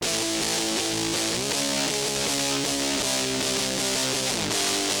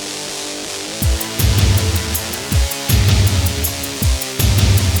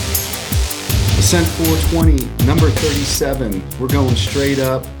Ascent 420, number 37. We're going straight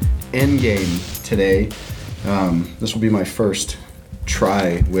up Endgame today. This will be my first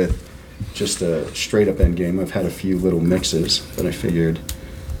try with just a straight up Endgame. I've had a few little mixes, but I figured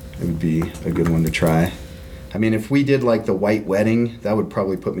it would be a good one to try. I mean, if we did like the White Wedding, that would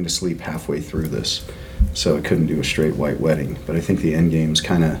probably put me to sleep halfway through this. So I couldn't do a straight White Wedding. But I think the Endgame's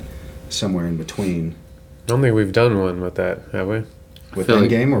kind of somewhere in between. I don't think we've done one with that, have we? With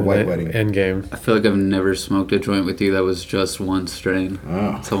Endgame or White Wedding? Endgame. I feel like I've never smoked a joint with you that was just one strain.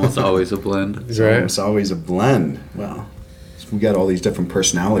 Oh. It's almost always a blend. It's almost always a blend. Well, we got all these different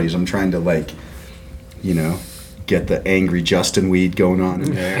personalities. I'm trying to, like, you know, get the angry Justin weed going on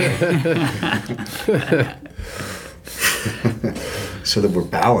in there. So that we're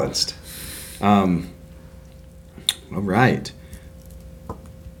balanced. All right.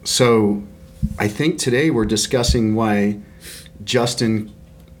 So I think today we're discussing why Justin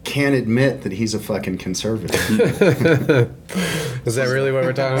can't admit that he's a fucking conservative. Is that really what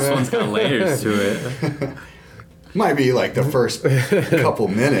we're talking This about? one's got layers to it. Might be like the first couple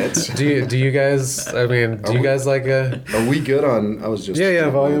minutes. Do you guys, I mean, do you guys like a... Are we good on... I was just...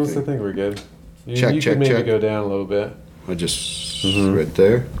 Yeah, volumes, I think we're good. Check, you could maybe check. go down a little bit. I just... right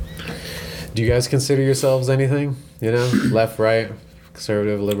there. Do you guys consider yourselves anything? You know, left, right,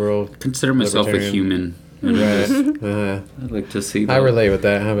 conservative, liberal? Consider myself a Libertarian. human. Right. I'd like to see that. I relate with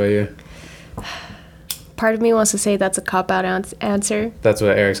that. How about you? Part of me wants to say that's a cop-out answer. That's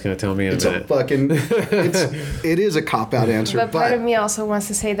what Eric's going to tell me in It's a a minute. fucking... it is a cop-out answer, But part of me also wants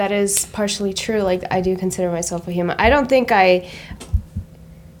to say that is partially true. Like, I do consider myself a human. I don't think I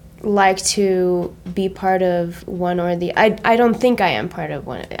like to be part of one or the... I don't think I am part of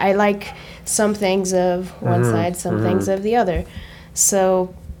one. I like some things of one side, some things of the other.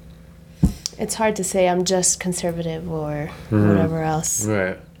 So it's hard to say I'm just conservative or whatever else.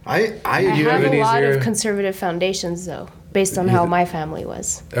 Right. I I you have have a an lot easier- of conservative foundations, though, based on how my family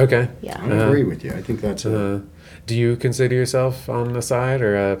was. Okay. Yeah. I agree with you. I think that's a... Do you consider yourself on the side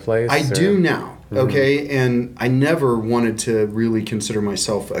or a place? I or? do now, okay? And I never wanted to really consider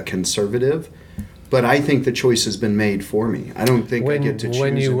myself a conservative, but I think the choice has been made for me. I don't think I get to choose.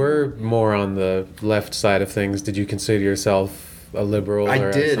 When you it. were more on the left side of things, did you consider yourself a liberal? I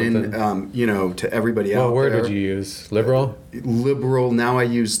or did, something? and you know, to everybody out What word there, would you use? Liberal? liberal. Now I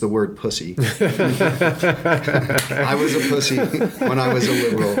use the word pussy. I was a pussy when I was a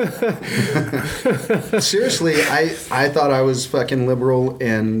liberal. Seriously, I thought I was fucking liberal,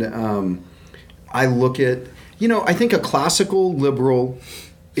 and I look at, you know, I think a classical liberal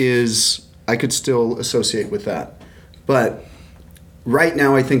is, I could still associate with that, but right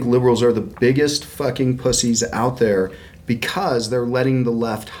now I think liberals are the biggest fucking pussies out there because they're letting the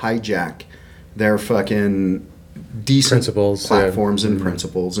left hijack their fucking decent Principles, platforms yeah. and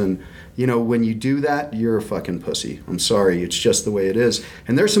principles. And, you know, when you do that, you're a fucking pussy. I'm sorry. It's just the way it is.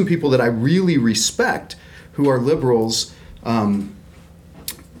 And there's some people that I really respect who are liberals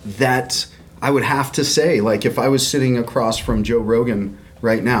that I would have to say, like, if I was sitting across from Joe Rogan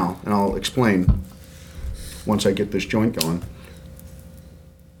right now, and I'll explain once I get this joint going.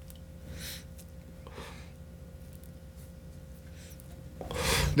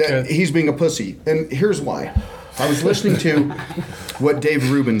 That he's being a pussy. And here's why. I was listening to what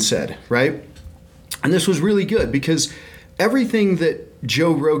Dave Rubin said, right? And this was really good because everything that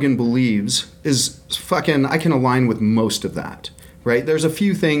Joe Rogan believes is fucking, I can align with most of that, right? There's a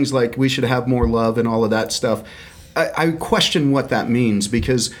few things like we should have more love and all of that stuff. I question what that means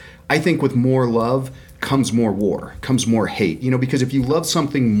because I think with more love comes more war, comes more hate. You know, because if you love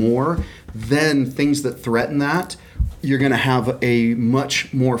something more, then things that threaten that, you're going to have a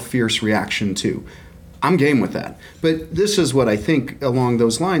much more fierce reaction to. I'm game with that. But this is what I think along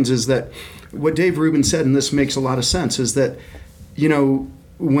those lines is that what Dave Rubin said, and this makes a lot of sense, is that, you know,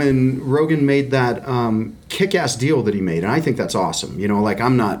 when Rogan made that kick-ass deal that he made, and I think that's awesome. You know, like,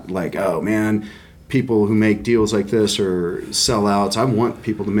 I'm not like, oh, man, people who make deals like this are sellouts. I want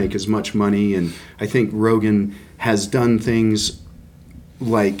people to make as much money, and I think Rogan has done things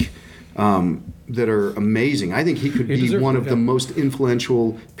like... that are amazing. I think he could be one of the most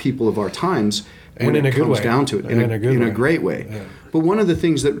influential people of our times when it comes down to it, in a great way. Yeah. But one of the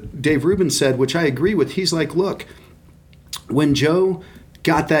things that Dave Rubin said, which I agree with, he's like, look, when Joe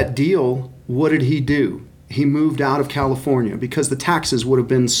got that deal, what did he do? He moved out of California because the taxes would have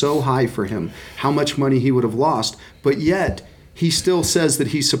been so high for him, how much money he would have lost. But yet, he still says that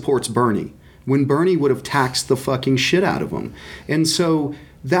he supports Bernie, when Bernie would have taxed the fucking shit out of him. And so...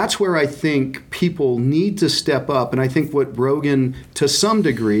 that's where I think people need to step up. And I think what Rogan, to some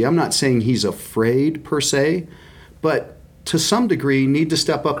degree, I'm not saying he's afraid per se, but to some degree, need to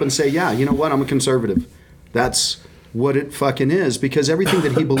step up and say, yeah, you know what, I'm a conservative. That's what it fucking is, because everything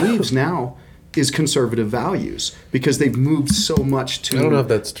that he believes now is conservative values, because they've moved so much to I don't know if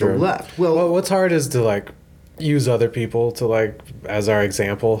that's the true. left. Well, what's hard is to like use other people to like as our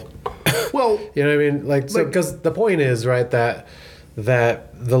example. Well, You know what I mean? Like, so because the point is right that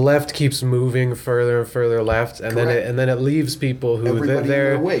the left keeps moving further and further left, and Correct. then it leaves people who Everybody in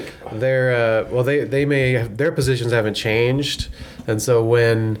their wake. they may have, their positions haven't changed, and so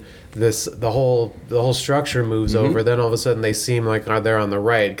when the whole structure moves Mm-hmm. over, then all of a sudden they seem like they're on the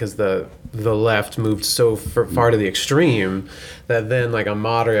right because the left moved so far to the extreme that then like a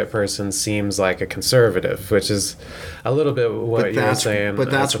moderate person seems like a conservative, which is a little bit what you're saying. But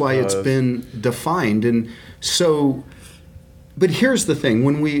I that's why it's suppose. been defined. And so, but here's the thing: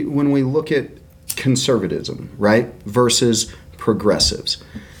 when we look at conservatism, right, versus progressives.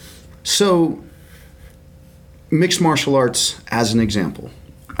 So, mixed martial arts as an example.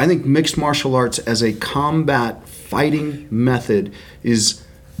 I think mixed martial arts as a combat fighting method is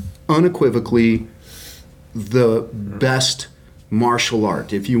unequivocally the best martial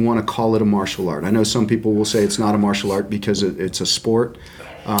art, if you want to call it a martial art. I know some people will say it's not a martial art because it's a sport,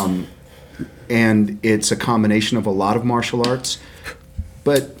 and it's a combination of a lot of martial arts,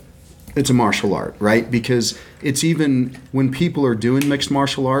 but it's a martial art, right? Because it's even when people are doing mixed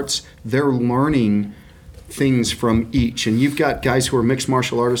martial arts, they're learning things from each. And you've got guys who are mixed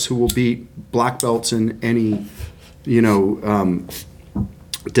martial artists who will beat black belts in any,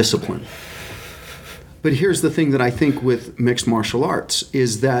 discipline. But here's the thing that I think with mixed martial arts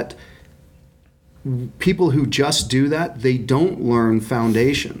is that people who just do that, they don't learn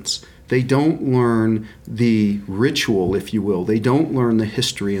foundations. They don't learn the ritual, if you will. They don't learn the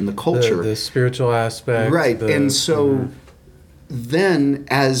history and the culture. The spiritual aspect. Right. And so then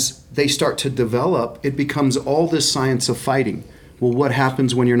as they start to develop, it becomes all this science of fighting. Well, what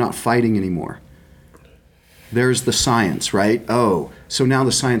happens when you're not fighting anymore? There's the science, right? Oh, so now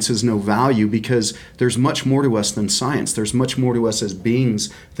the science has no value because there's much more to us than science. There's much more to us as beings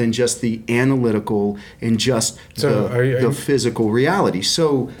than just the analytical and just the physical reality.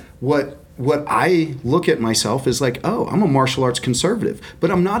 So what I look at myself is like, oh, I'm a martial arts conservative, but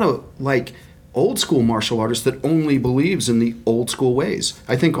I'm not a old school martial artist that only believes in the old school ways.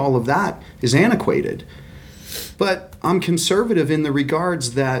 I think all of that is antiquated. But I'm conservative in the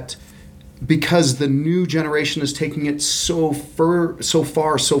regards that because the new generation is taking it so far, so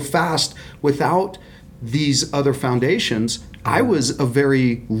fast without these other foundations. I was a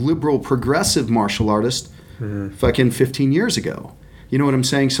very liberal, progressive martial artist fucking 15 years ago. You know what I'm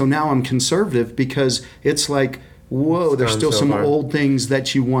saying? So now I'm conservative because it's like, whoa, there's still some old things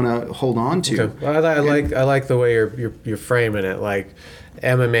that you want to hold on to. Okay. Well, I like the way you're framing it. Like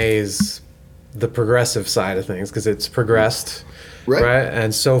MMA's the progressive side of things because it's progressed. Right,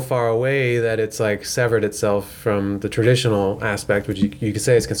 and so far away that it's like severed itself from the traditional aspect, which you could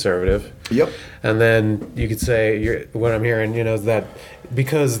say is conservative. Yep. And then you could say what I'm hearing, is that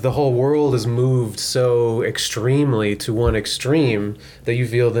because the whole world has moved so extremely to one extreme that you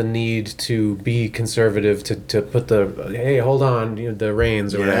feel the need to be conservative to put hold on, the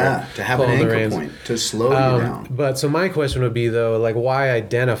reins or whatever. To have an anchor point to slow you down. But so my question would be though, like, why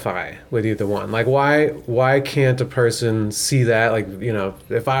identify with either one? Like, why can't a person see that? Like,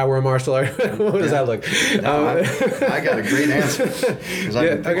 if I were a martial artist, what does that look? I got a great answer.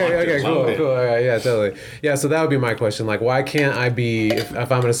 Okay, cool. All right, yeah, totally. Yeah, so that would be my question. Like, why can't I be, if I'm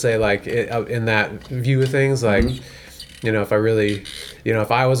going to say, like, in that view of things, like, if I really,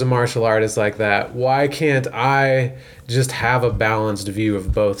 if I was a martial artist like that, why can't I just have a balanced view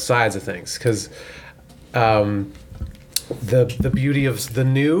of both sides of things? Because the beauty of the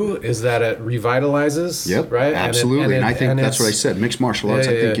new is that it revitalizes, right? Absolutely, and I think that's what I said. Mixed martial arts,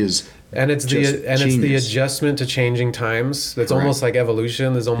 I think, is it's the adjustment to changing times. That's almost like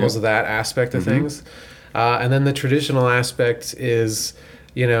evolution. There's almost that aspect of things, and then the traditional aspect is,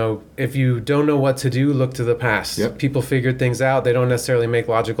 if you don't know what to do, look to the past. People figured things out. They don't necessarily make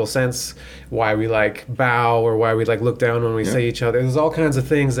logical sense. Why we bow or why we look down when we say each other. There's all kinds of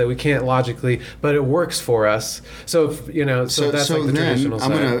things that we can't logically, but it works for us. So that's the traditional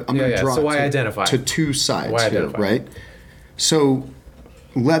side. I'm gonna draw so why identify to two sides why here, right? So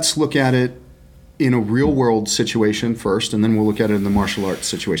let's look at it in a real world situation first, and then we'll look at it in the martial arts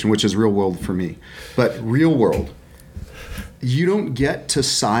situation, which is real world for me. But real world. You don't get to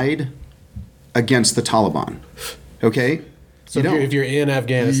side against the Taliban, okay? So if you're in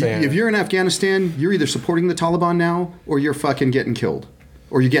Afghanistan. If you're in Afghanistan, you're either supporting the Taliban now or you're fucking getting killed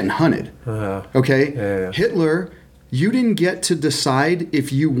or you're getting hunted, okay? Yeah. Hitler, you didn't get to decide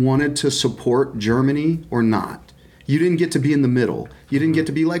if you wanted to support Germany or not. You didn't get to be in the middle. You didn't get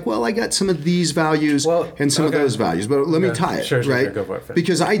to be like, well, I got some of these values and some of those values. But let me tie it, right? Go for it.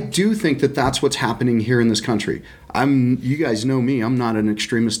 Because I do think that that's what's happening here in this country. You guys know me. I'm not an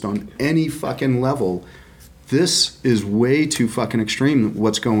extremist on any fucking level. This is way too fucking extreme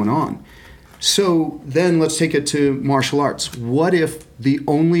what's going on. So then let's take it to martial arts. What if the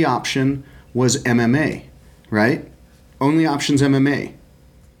only option was MMA, right? Only option's MMA.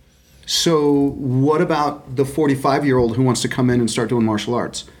 So what about the 45-year-old who wants to come in and start doing martial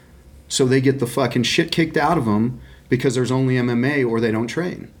arts? So they get the fucking shit kicked out of them because there's only MMA or they don't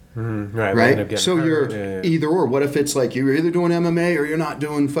train. Right? So you're either or. What if it's like you're either doing MMA or you're not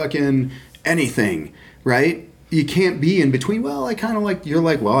doing fucking anything, right? You can't be in between. Well, I kind of like, you're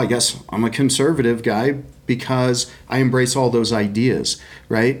like, well, I guess I'm a conservative guy because I embrace all those ideas,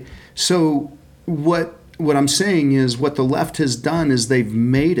 right? So what I'm saying is what the left has done is they've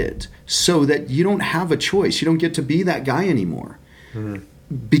made it so that you don't have a choice. You don't get to be that guy anymore.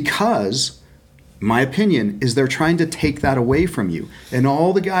 Because, my opinion, is they're trying to take that away from you. And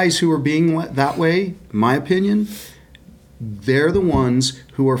all the guys who are being that way, my opinion, they're the ones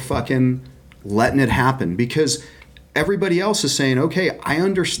who are fucking letting it happen. Because everybody else is saying, okay, I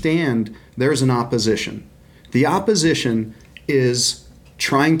understand there's an opposition. The opposition is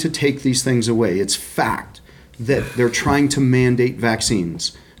trying to take these things away. It's fact that they're trying to mandate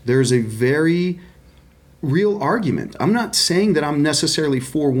vaccines. There's a very real argument. I'm not saying that I'm necessarily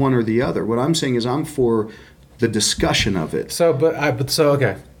for one or the other. What I'm saying is I'm for the discussion of it. So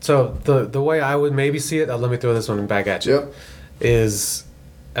the way I would maybe see it, let me throw this one back at you. Yep. Is,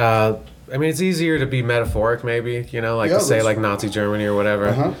 I mean, it's easier to be metaphoric, maybe, to say like Nazi Germany or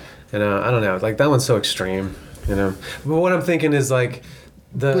whatever. And I don't know, like that one's so extreme, But what I'm thinking is like,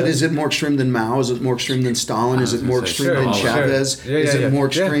 but is it more extreme than Mao? Is it more extreme than Stalin? Is it more extreme than Chavez? Is it more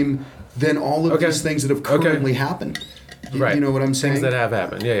extreme than all of these things that have currently happened? You know what I'm saying? Things that have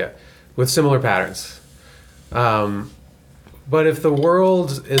happened, with similar patterns. But if the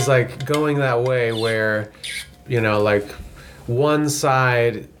world is like going that way where, like one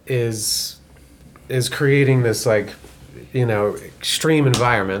side is creating this like, extreme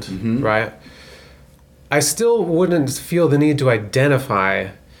environment, right? I still wouldn't feel the need to identify,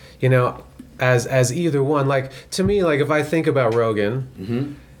 as either one. Like to me, like if I think about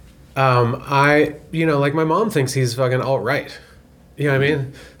Rogan, like my mom thinks he's fucking alt-right. You know what I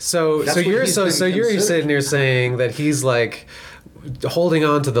mean? So you're sitting here saying that he's like holding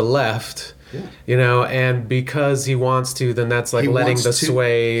on to the left. And because he wants to, then that's like letting the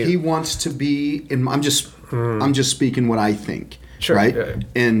sway. He wants to be. I'm just speaking what I think. Sure. Right. Yeah.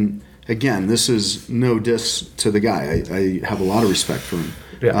 And again, this is no diss to the guy. I have a lot of respect for him.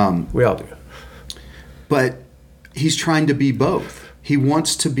 Yeah, we all do. But he's trying to be both. He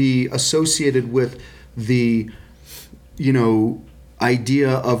wants to be associated with the, idea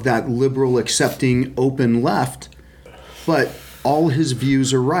of that liberal, accepting, open left, but all his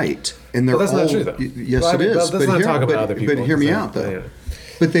views are right. And they're that's all, not true, though. Yes, well, it is. Let's not talk about other people. But hear me out, though. Yeah.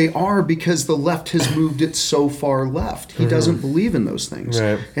 But they are, because the left has moved it so far left. He doesn't believe in those things.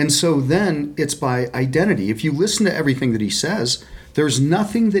 Right. And so then it's by identity. If you listen to everything that he says, there's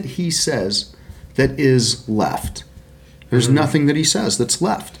nothing that he says that is left. There's nothing that he says that's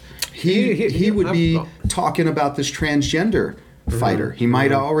left. He would be talking about this transgender fighter. He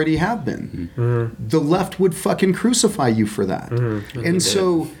might already have been. The left would fucking crucify you for that. And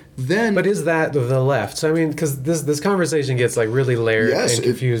so then, but is that the left? So I mean, because this conversation gets like really layered and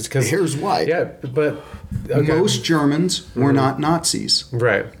confused. Because here's why. Yeah, but most Germans were not Nazis,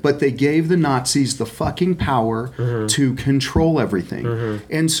 right? But they gave the Nazis the fucking power to control everything,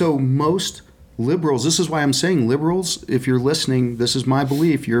 and so most liberals. This is why I'm saying liberals. If you're listening, this is my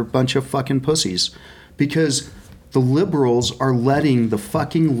belief. You're a bunch of fucking pussies, because the liberals are letting the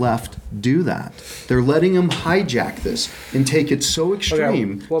fucking left do that. They're letting them hijack this and take it so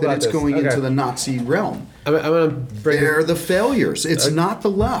extreme that it's going into the Nazi realm. I'm gonna They're the failures. It's not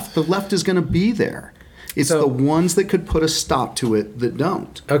the left. The left is going to be there. It's the ones that could put a stop to it that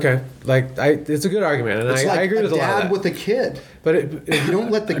don't. Okay, it's a good argument, and it's I agree with a lot of that. Dad with a kid. But if you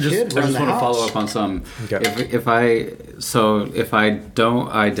don't let the kid run the house. I just want to follow up on some. Okay. If I don't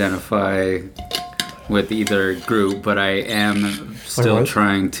identify with either group, but I am still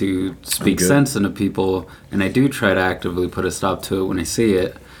trying to speak sense into people, and I do try to actively put a stop to it when I see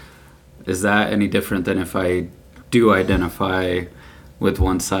it. Is that any different than if I do identify with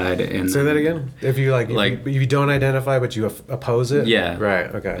one side? And say that again. If you if you don't identify but you oppose it. Yeah.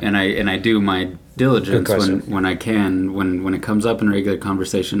 Right. Okay. And I do my diligence when I can. When it comes up in regular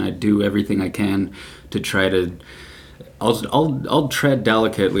conversation, I do everything I can to try to I'll tread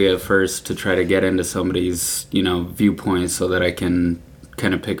delicately at first to try to get into somebody's, viewpoints so that I can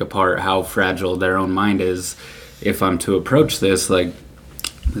kind of pick apart how fragile their own mind is if I'm to approach this. Like,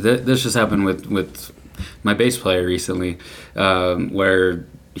 this just happened with my bass player recently, where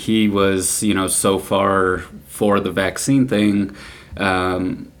he was, so far for the vaccine thing,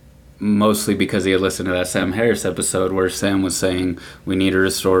 mostly because he had listened to that Sam Harris episode where Sam was saying we need to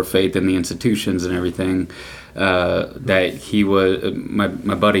restore faith in the institutions and everything. That he was, my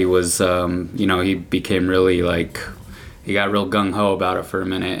buddy was, he became really like, he got real gung-ho about it for a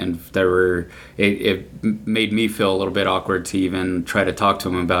minute, and it made me feel a little bit awkward to even try to talk to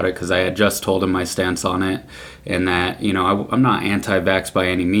him about it, because I had just told him my stance on it, and that, I'm not anti-vax by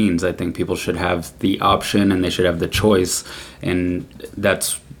any means. I think people should have the option and they should have the choice, and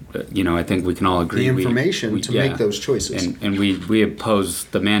that's, I think we can all agree. The information to make those choices. And we oppose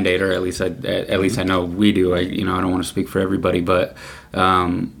the mandate, or at least I know we do. I don't want to speak for everybody, but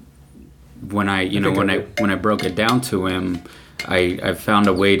when I broke it down to him, I found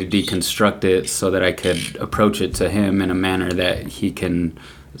a way to deconstruct it so that I could approach it to him in a manner that he can,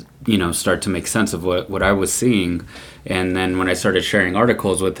 start to make sense of what I was seeing. And then when I started sharing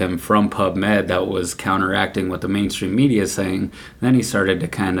articles with him from PubMed that was counteracting what the mainstream media is saying, then he started to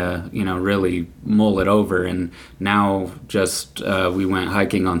kind of, really mull it over. And now just we went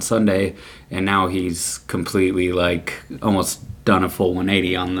hiking on Sunday, and now he's completely like almost done a full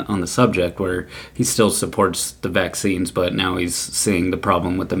 180 on the subject, where he still supports the vaccines, but now he's seeing the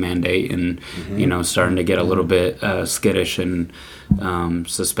problem with the mandate and, starting to get a little bit skittish and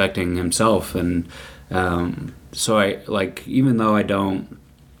suspecting himself. And so I, like, even though I don't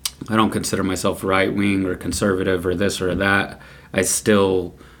consider myself right wing or conservative or this or that, I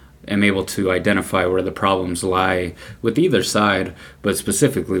still am able to identify where the problems lie with either side, but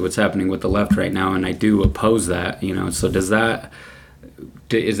specifically what's happening with the left right now, and I do oppose that. So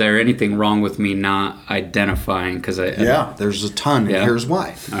is there anything wrong with me not identifying? Because there's a ton. Yeah. And here's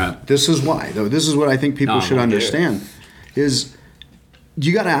why. This is why, though. This is what I think people should understand. Is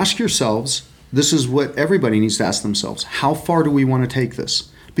you got to ask yourselves. This is what everybody needs to ask themselves. How far do we want to take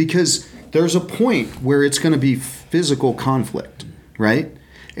this? Because there's a point where it's going to be physical conflict, right?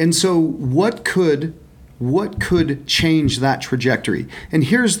 And so what could change that trajectory? And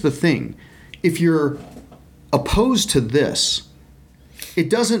here's the thing. If you're opposed to this, it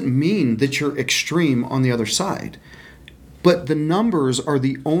doesn't mean that you're extreme on the other side. But the numbers are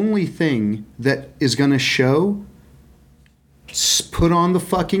the only thing that is going to show, put on the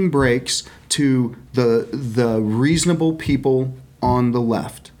fucking brakes to the reasonable people on the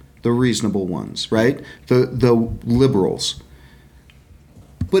left, the reasonable ones, right? The liberals.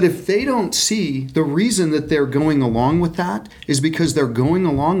 But if they don't see, the reason that they're going along with that is because they're going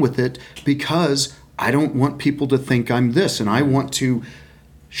along with it because I don't want people to think I'm this, and I want to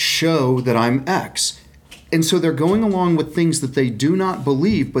show that I'm X. And so they're going along with things that they do not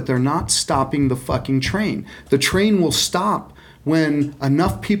believe, but they're not stopping the fucking train. The train will stop when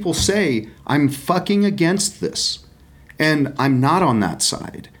enough people say, I'm fucking against this, and I'm not on that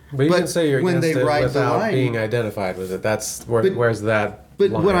side. But you can say you're against it without being identified with it. That's where's that line?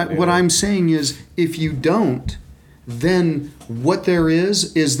 But what I'm saying is, if you don't, then what there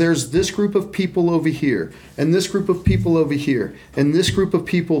is there's this group of people over here, and this group of people over here, and this group of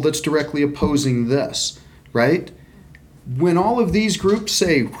people that's directly opposing this, right? When all of these groups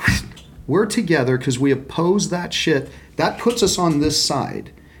say, we're together because we oppose that shit, that puts us on this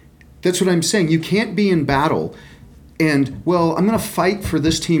side. That's what I'm saying. You can't be in battle and, well, I'm going to fight for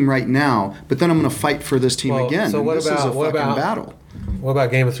this team right now, but then I'm going to fight for this team again. So this is a fucking battle. What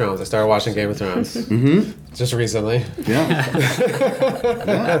about Game of Thrones? I started watching Game of Thrones just recently. Yeah.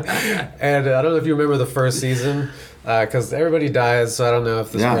 And I don't know if you remember the first season, because everybody dies, so I don't know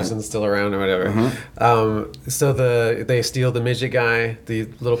if this person's still around or whatever. So they steal the midget guy, the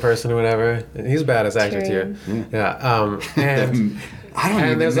little person or whatever. And he's a badass actor too. Yeah. And I don't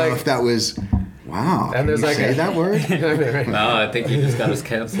even know if that was. Wow. And there's say that word? No, I think he just got us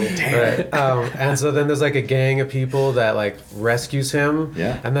canceled. Right. And so then there's like a gang of people that like rescues him.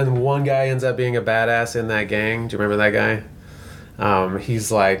 Yeah. And then one guy ends up being a badass in that gang. Do you remember that guy?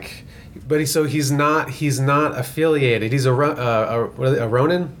 He's like, but he's not affiliated. He's a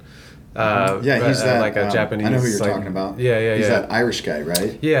Ronin. Yeah, he's that like a Japanese. I know who you're talking about. Yeah. He's that Irish guy,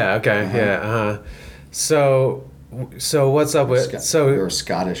 right? Yeah. Okay. So what's up with or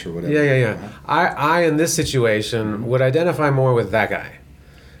Scottish or whatever? Yeah. I in this situation would identify more with that guy,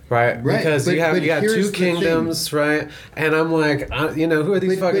 Right, because you got two kingdoms, right? And I'm like, who are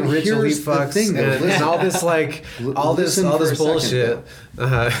these fucking rich elite fucks and all this all this bullshit.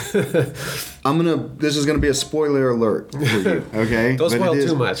 This is gonna be a spoiler alert for you, okay? Don't spoil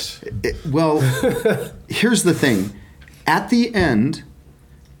too much. Well, here's the thing: at the end,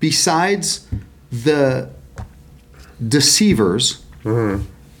 besides the deceivers,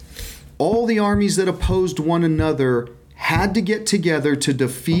 all the armies that opposed one another had to get together to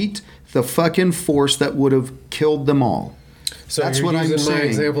defeat the fucking force that would have killed them all. So that's what I'm saying. My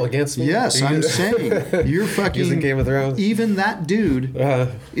example against me? Yes, I'm saying you're fucking using Game of Thrones. Even that dude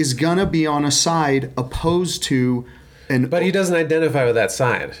is gonna be on a side opposed to But he doesn't identify with that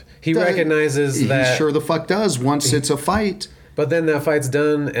side. He recognizes that. He sure the fuck does once it's a fight. But then that fight's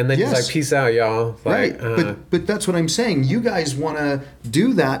done, and then he's like, "Peace out, y'all." Right. But that's what I'm saying. You guys want to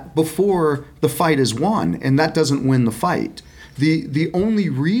do that before the fight is won, and that doesn't win the fight. The only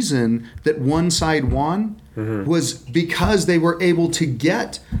reason that one side won was because they were able to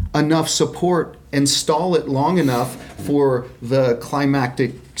get enough support and stall it long enough for the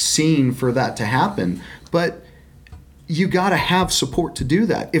climactic scene for that to happen. But you got to have support to do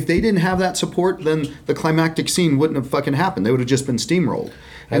that. If they didn't have that support, then the climactic scene wouldn't have fucking happened. They would have just been steamrolled.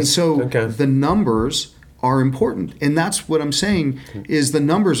 And so the numbers are important. And that's what I'm saying is the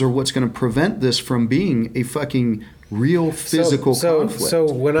numbers are what's going to prevent this from being a fucking real physical conflict. So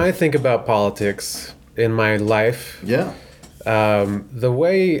when I think about politics in my life, the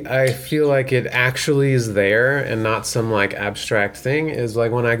way I feel like it actually is there and not some like abstract thing is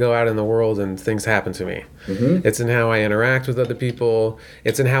like when I go out in the world and things happen to me. It's in how I interact with other people.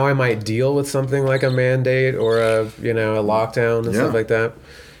 It's in how I might deal with something like a mandate or a lockdown and stuff like that.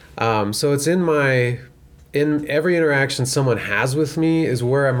 So it's in every interaction someone has with me is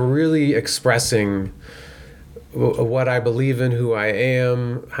where I'm really expressing what I believe in, who I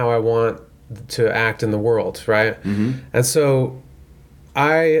am, how I want to act in the world, right? And so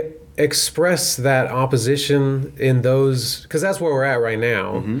I express that opposition in those, because that's where we're at right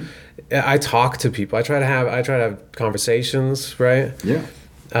now. I talk to people. I try to have conversations, right?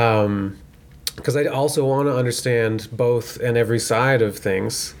 Because I also want to understand both and every side of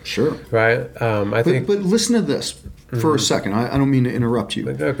things. Sure. Right? But listen to this for a second. I don't mean to interrupt you.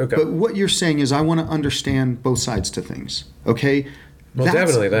 Okay. But what you're saying is I want to understand both sides to things. Okay? Well,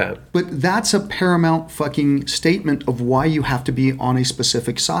 definitely that. But that's a paramount fucking statement of why you have to be on a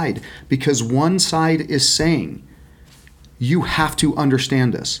specific side. Because one side is saying, you have to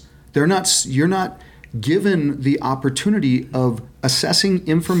understand this. You're not given the opportunity of assessing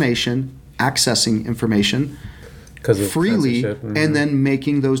information, accessing information freely, and then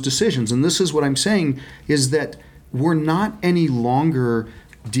making those decisions. And this is what I'm saying, is that we're not any longer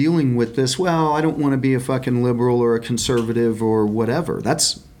dealing with this, well, I don't want to be a fucking liberal or a conservative or whatever.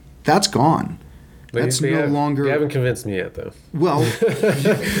 That's gone. That's no longer... You haven't convinced me yet, though. Well,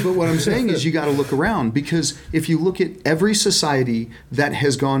 but what I'm saying is you got to look around, because if you look at every society that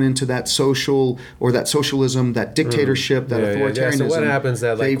has gone into that social or that socialism, that dictatorship, that authoritarianism, so what happens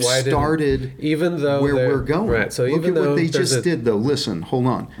that they've started even though where we're going. Right. So look even at what they just did, though. Listen, hold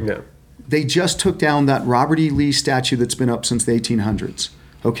on. Yeah. They just took down that Robert E. Lee statue that's been up since the 1800s.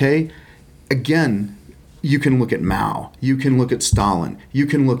 Okay? Again, you can look at Mao. You can look at Stalin. You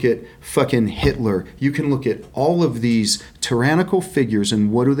can look at fucking Hitler. You can look at all of these tyrannical figures,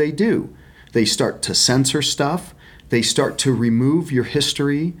 and what do? They start to censor stuff. They start to remove your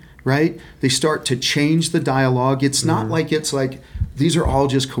history, right? They start to change the dialogue. It's not like these are all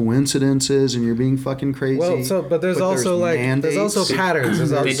just coincidences and you're being fucking crazy. Well, but there's also patterns.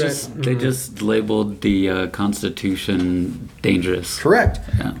 They just labeled the Constitution dangerous. Correct.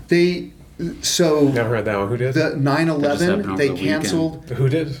 Yeah. Never heard that one. Who did? The 9/11, they canceled. Who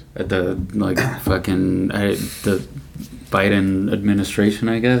did? The Biden administration,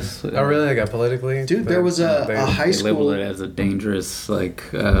 I guess. Oh, really? I got politically? Dude, there was a high school... They labeled it as a dangerous,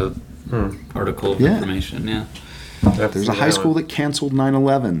 article of information, yeah. There's a high school that canceled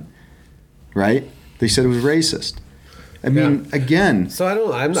 9/11, right? They said it was racist. I mean, again... So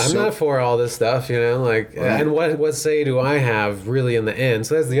I'm not for all this stuff, and what say do I have really in the end?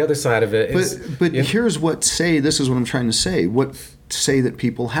 So that's the other side of it. But here's what say, this is what I'm trying to say, what say that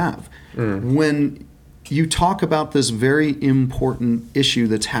people have. When you talk about this very important issue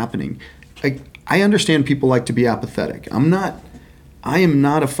that's happening, I understand people like to be apathetic. I am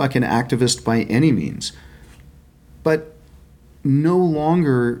not a fucking activist by any means. But no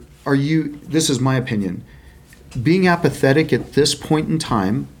longer are you, this is my opinion, being apathetic at this point in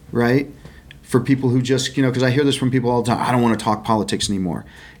time, right? For people who just, because I hear this from people all the time, I don't want to talk politics anymore.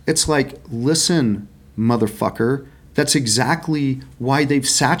 It's like, listen, motherfucker, That's exactly why they've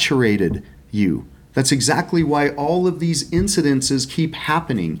saturated you. That's exactly why all of these incidences keep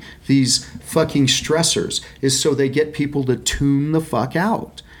happening, these fucking stressors, is so they get people to tune the fuck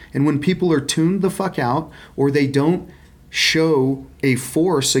out. And when people are tuned the fuck out, or they don't show a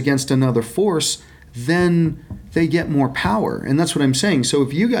force against another force, then they get more power. And that's what I'm saying. So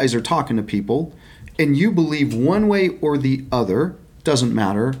if you guys are talking to people and you believe one way or the other, doesn't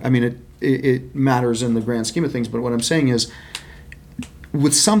matter. I mean, it matters in the grand scheme of things, but what I'm saying is,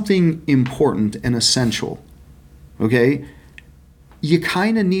 with something important and essential, okay, you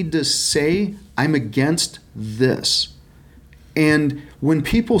kind of need to say, I'm against this. And when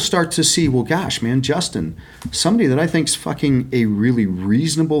people start to see, well, gosh, man, Justin, somebody that I think's fucking a really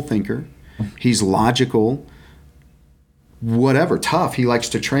reasonable thinker, he's logical, whatever, tough, he likes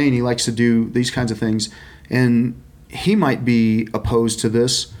to train, he likes to do these kinds of things, and he might be opposed to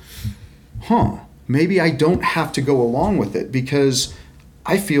this. Maybe I don't have to go along with it because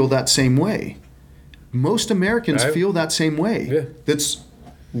I feel that same way. Most Americans feel that same way. Yeah. That's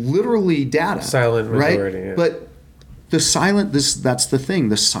literally data. Silent majority. Right? Yeah. But that's the thing.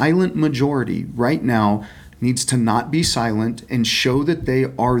 The silent majority right now needs to not be silent and show that they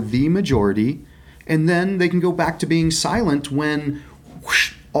are the majority, and then they can go back to being silent when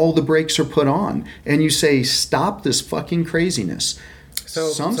whoosh, all the brakes are put on, and you say, stop this fucking craziness.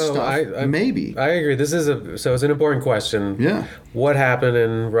 Maybe. I agree. It's an important question. Yeah. What happened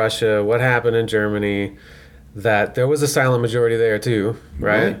in Russia? What happened in Germany? That there was a silent majority there too,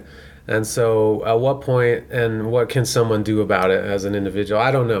 right? And so at what point and what can someone do about it as an individual?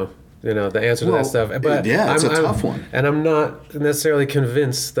 I don't know. The answer to that stuff. But yeah, it's a tough one. And I'm not necessarily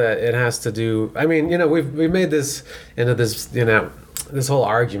convinced that it has to do. I mean, we've made this into this, this whole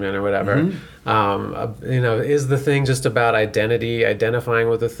argument or whatever. Mm-hmm. Is the thing just about identity, identifying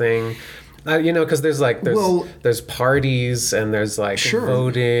with the thing? Because there's parties and there's voting.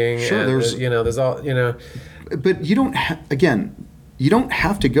 Sure, and there's all. But you don't. You don't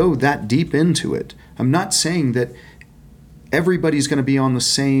have to go that deep into it. I'm not saying that everybody's going to be on the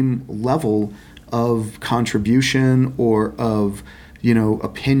same level of contribution or of,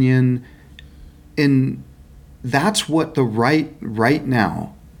 opinion. And that's what the right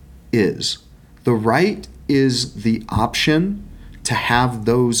now is. The right is the option to have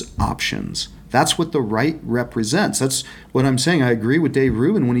those options. That's what the right represents. That's what I'm saying. I agree with Dave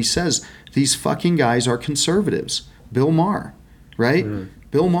Rubin when he says these fucking guys are conservatives. Bill Maher, right? Mm.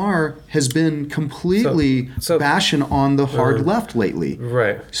 Bill Maher has been completely bashing on the hard left lately.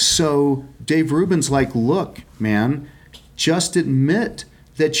 Right. So Dave Rubin's like, look, man, just admit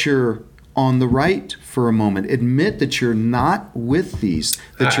that you're on the right for a moment. Admit that you're not with these.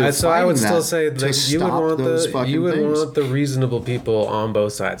 That you're so I would still say that you would things. want the reasonable people on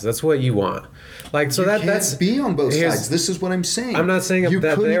both sides. That's what you want. That's be on both sides. This is what I'm saying. I'm not saying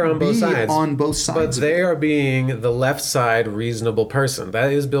that they're on both sides. On both sides, but they are being the left side reasonable person.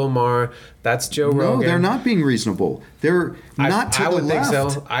 That is Bill Maher. That's Joe Rogan. No, they're not being reasonable. They're not to the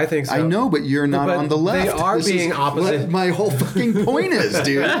left. I think so. I know, but you're not on the left. They are being opposite. What my whole fucking point is,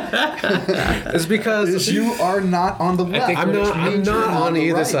 dude. It's because you are not on the left. I'm not on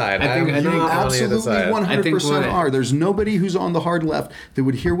either side. I think absolutely 100% are. There's nobody who's on the hard left that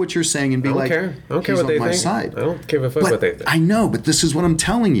would hear what you're saying and be like, I don't care what they think. Side. I don't give a fuck what they think. I know, but this is what I'm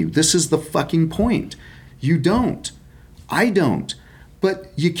telling you. This is the fucking point. You don't. I don't.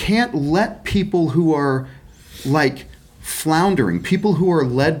 But you can't let people who are floundering, people who are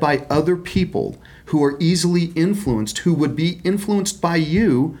led by other people, who are easily influenced, who would be influenced by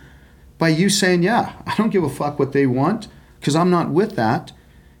you saying, yeah, I don't give a fuck what they want because I'm not with that,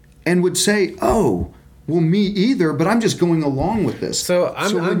 and would say, oh, well, me either, but I'm just going along with this. So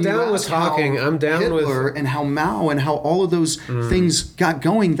I'm down with talking. I'm down Hitler with and how Mao and how all of those things got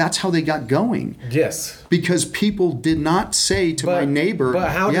going. That's how they got going. Yes, because people did not say to my neighbor,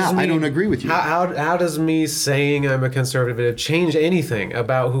 I don't agree with you. How does me saying I'm a conservative change anything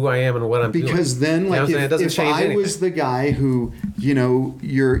about who I am and what I'm doing? Because then, if I was the guy who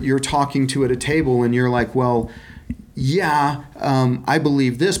you're talking to at a table and you're like, well, yeah, I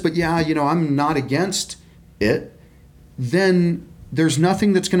believe this, but I'm not against it, then there's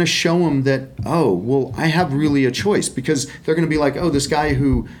nothing that's going to show them that, oh, well, I have really a choice, because they're going to be like, oh, this guy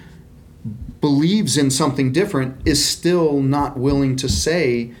who believes in something different is still not willing to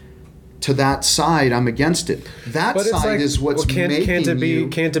say to that side, I'm against it. That but side is what's making can't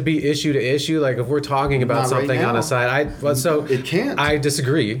it be issue to issue? Like if we're talking about something on a side, it can't. I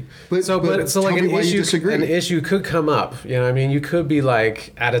disagree. But like an issue could come up. You know what I mean? You could be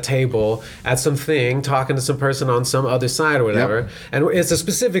like at a table at something talking to some person on some other side or whatever, and it's a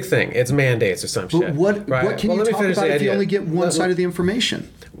specific thing. It's mandates or some shit. What can you talk about if you only get one side of the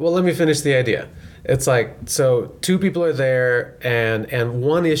information? Well, let me finish the idea. It's like, so two people are there and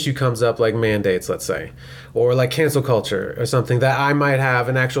one issue comes up like mandates, let's say, or like cancel culture or something that I might have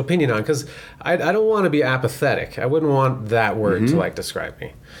an actual opinion on, because I don't want to be apathetic. I wouldn't want that word to like describe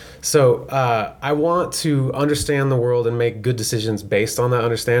me. So I want to understand the world and make good decisions based on that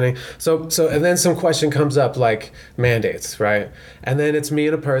understanding. So and then some question comes up like mandates, right? And then it's me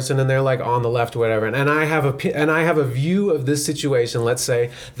and a person, and they're like on the left or whatever, and I have a view of this situation. Let's say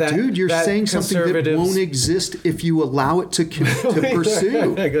that dude, you're saying something that won't exist if you allow it to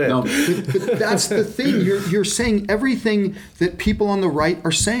pursue. No. But that's the thing. You're saying everything that people on the right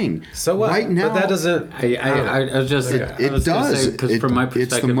are saying. So what? Right now, but that doesn't. It does. Because from my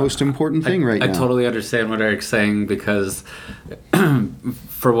perspective, it's the most important thing right now. I totally understand what Eric's saying, because,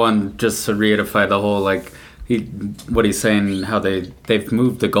 for one, just to reiterate the whole what he's saying, how they've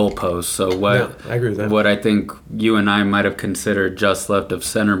moved the goalposts. So I agree with that. What I think you and I might have considered just left of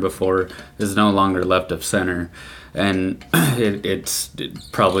center before is no longer left of center, and it's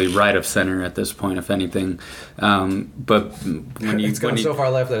probably right of center at this point, if anything. But when you it's gone so far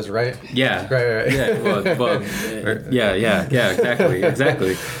left that it's right. Yeah. Right. Yeah.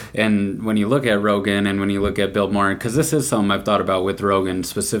 Exactly. And when you look at Rogan and when you look at Bill Maher, because this is something I've thought about with Rogan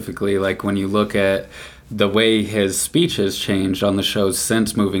specifically, like when you look at the way his speech has changed on the shows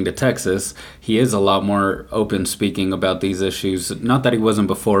since moving to Texas, he is a lot more open speaking about these issues. Not that he wasn't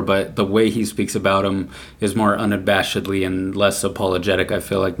before, but the way he speaks about them is more unabashedly and less apologetic, I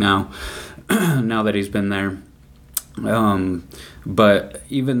feel like now that he's been there. But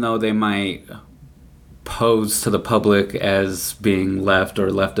even though they might pose to the public as being left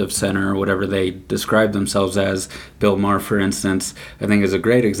or left of center or whatever they describe themselves as, Bill Maher, for instance, I think is a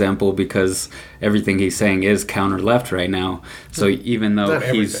great example, because everything he's saying is counter left right now. So even though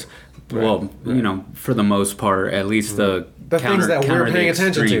he's for the most part, at least the things that we're paying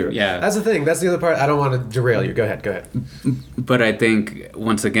attention to. Yeah, that's the thing. That's the other part. I don't want to derail you. Go ahead. But I think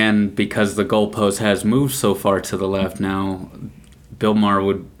once again, because the goalpost has moved so far to the left now, Bill Maher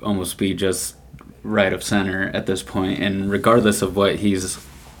would almost be just right of center at this point, and regardless of what he's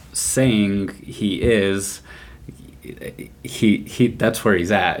saying he is, he that's where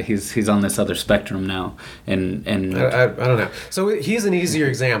he's at. He's on this other spectrum now, and I don't know. So he's an easier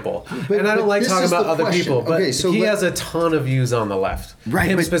example, and I don't like talking about other people, but he has a ton of views on the left, right?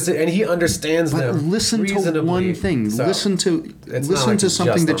 And he understands them. But listen to one thing. So listen to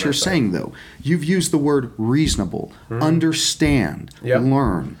something that you're saying though. You've used the word reasonable, understand,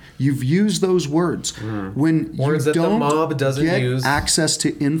 learn. You've used those words. When words you that don't the mob doesn't get use. access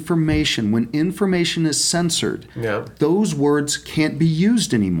to information, when information is censored, those words can't be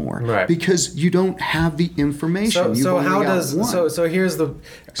used anymore, right? Because you don't have the information. So here's the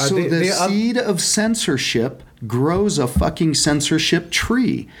seed of censorship grows a fucking censorship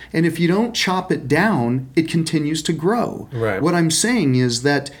tree, and if you don't chop it down, it continues to grow. Right. What I'm saying is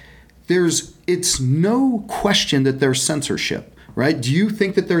that it's no question that there's censorship. Right? Do you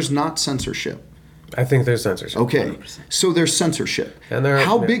think that there's not censorship? I think there's censorship. Okay, 100%. So there's censorship. And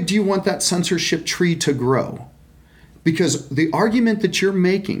how big do you want that censorship tree to grow? Because the argument that you're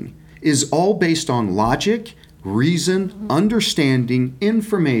making is all based on logic, reason, understanding,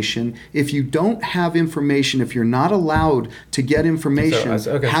 information. If you don't have information, if you're not allowed to get information,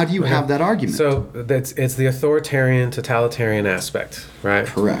 how do you have that argument? So it's the authoritarian, totalitarian aspect, right?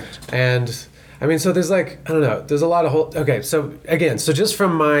 Correct. And I mean, so there's there's a lot of so again, so just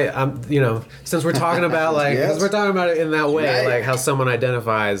from my, since we're talking about because we're talking about it in that way, right, like how someone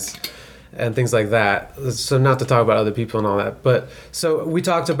identifies and things like that. So not to talk about other people and all that, but so we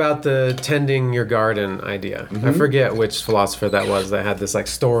talked about the tending your garden idea. Mm-hmm. I forget which philosopher that was that had this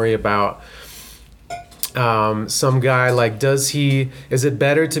story about some guy, is it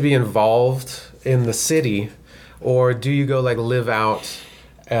better to be involved in the city, or do you go live out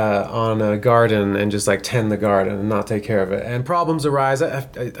on a garden and just tend the garden and not take care of it, and problems arise. I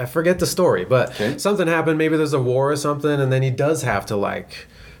forget the story, but something happened. Maybe there's a war or something, and then he does have to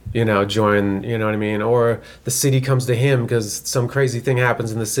join. You know what I mean? Or the city comes to him because some crazy thing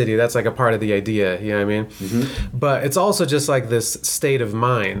happens in the city. That's a part of the idea. You know what I mean? Mm-hmm. But it's also just this state of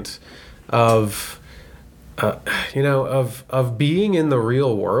mind of being in the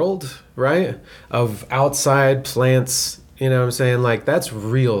real world, right? Of outside plants, You know what I'm saying? Like, that's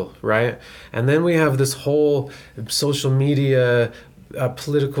real, right? And then we have this whole social media,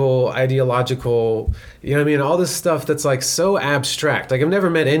 political, ideological, you know what I mean? All this stuff that's like so abstract. Like, I've never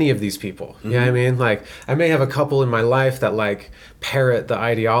met any of these people. You know what I mean? Like, I may have a couple in my life that like parrot the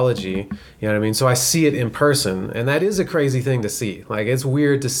ideology, you know what I mean? So I see it in person, and that is a crazy thing to see. Like, it's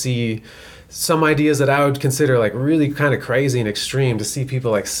weird to see some ideas that I would consider like really kind of crazy and extreme. To see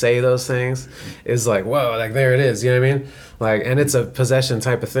people like say those things is like, whoa, like there it is, you know what I mean? Like, and it's a possession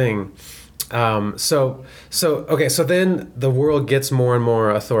type of thing. So then the world gets more and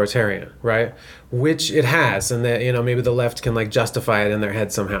more authoritarian, right? Which it has, and that, you know, maybe the left can like justify it in their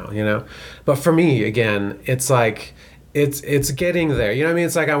head somehow, you know? But for me, again, it's like, it's getting there, you know what I mean?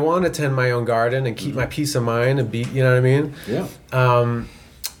 It's like, I want to tend my own garden and keep my peace of mind and be, you know what I mean? Yeah.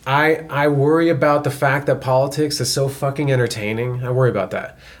 I worry about the fact that politics is so fucking entertaining. I worry about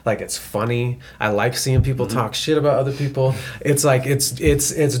that. Like, it's funny. I like seeing people talk shit about other people. It's like,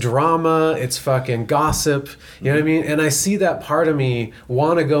 it's drama. It's fucking gossip. You know what I mean? And I see that part of me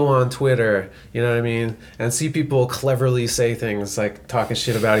want to go on Twitter, you know what I mean? And see people cleverly say things like talking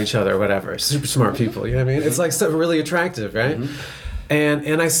shit about each other or whatever. Super smart people, you know what I mean? It's like something really attractive, right?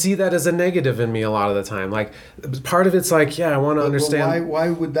 And I see that as a negative in me a lot of the time. Like, part of it's like, yeah, I want to understand. Why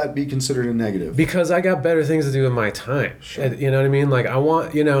would that be considered a negative? Because I got better things to do with my time. Sure. You know what I mean? Like, I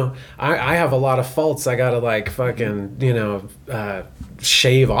want, you know, I have a lot of faults I got to like fucking, you know,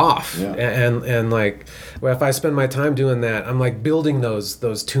 shave off. Yeah. And like, well, if I spend my time doing that, I'm like building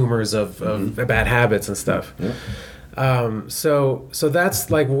those tumors of bad habits and stuff. Yeah. So that's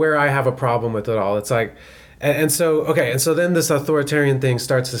like where I have a problem with it all. It's like, and so then this authoritarian thing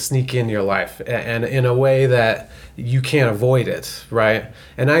starts to sneak in your life, and in a way that you can't avoid it, right?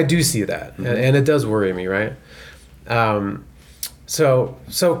 And I do see that, and it does worry me, right? So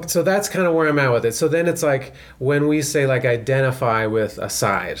that's kind of where I'm at with it. So then it's like, when we say like identify with a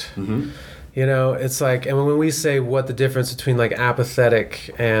side, you know, it's like, and when we say what the difference between like apathetic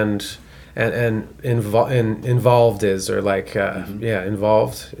and involved is, or like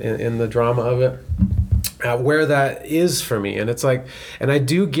involved in the drama of it. Where that is for me. And it's like, and I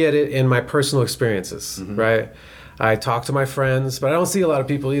do get it in my personal experiences, right? I talk to my friends, but I don't see a lot of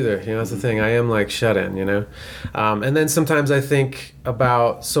people either. You know, that's the thing. I am like shut in, you know? And then sometimes I think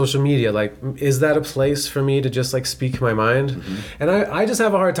about social media, like, is that a place for me to just like speak my mind? And I just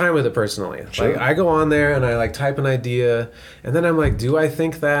have a hard time with it personally. Sure. Like, I go on there and I like type an idea, and then I'm like, do I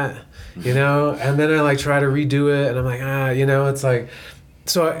think that? You know? And then I like try to redo it, and I'm like, you know, it's like,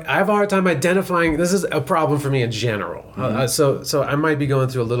 so I have a hard time identifying. This is a problem for me in general. So I might be going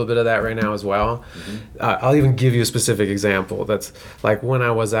through a little bit of that right now as well. I'll even give you a specific example. That's like when I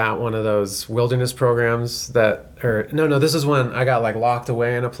was at one of those wilderness programs this is when I got like locked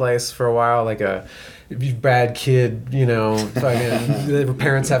away in a place for a while, like a bad kid, you know, fucking, their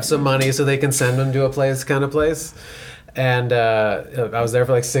parents have some money so they can send them to a place kind of place. And I was there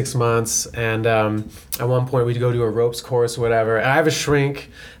for like 6 months, and at one point we'd go to a ropes course or whatever. And I have a shrink.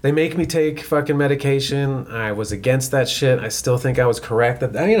 They make me take fucking medication. I was against that shit. I still think I was correct.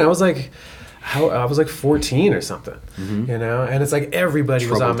 You know, I was like 14 or something, you know? And it's like everybody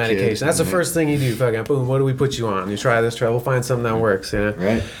was on medication. That's the first thing you do. Fucking boom, what do we put you on? You try this, we'll find something that works, you know?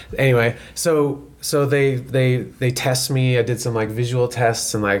 Right. Anyway, so they test me. I did some like visual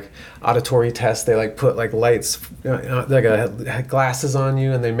tests and like auditory tests. They like put like lights, like glasses on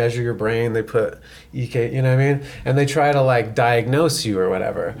you, and they measure your brain. They put EK, you know what I mean? And they try to like diagnose you or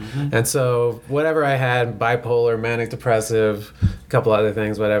whatever. And so whatever I had, bipolar, manic depressive, a couple other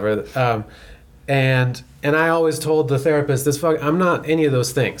things, whatever. And I always told the therapist, I'm not any of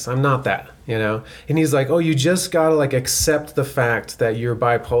those things. I'm not that, you know? And he's like, oh, you just gotta like accept the fact that you're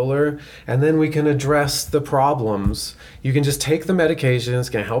bipolar, and then we can address the problems. You can just take the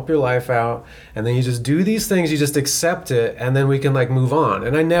medications, can help your life out, and then you just do these things, you just accept it, and then we can like move on.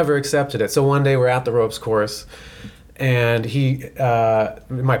 And I never accepted it. So one day we're at the ropes course, and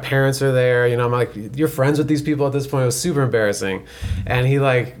my parents are there, you know, I'm like, you're friends with these people at this point. It was super embarrassing. And he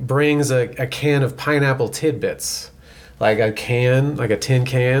like brings a can of pineapple tidbits, like a tin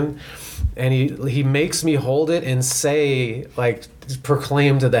can. And he makes me hold it and say, like,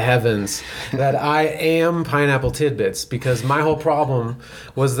 proclaim to the heavens that I am Pineapple Tidbits, because my whole problem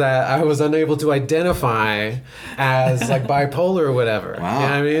was that I was unable to identify as like bipolar or whatever. Wow. You know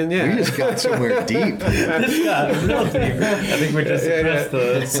what I mean? Yeah. We just got somewhere deep. This got real deep. I think we're just addressed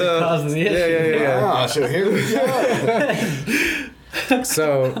the cause of the issue. Yeah. Wow, so here we go.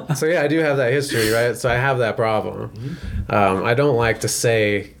 So yeah, I do have that history, right? So I have that problem. I don't like to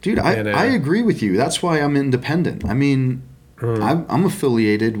say, dude, I agree with you. That's why I'm independent. I mean, I'm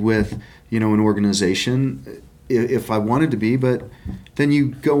affiliated with, you know, an organization. if I wanted to be, but then you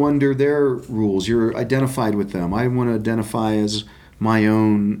go under their rules. You're identified with them. I want to identify as my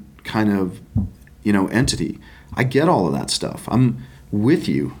own kind of, entity. I get all of that stuff. I'm with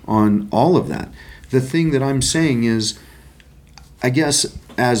you on all of that. The thing that I'm saying is, I guess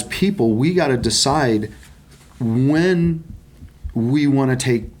as people, we got to decide when we want to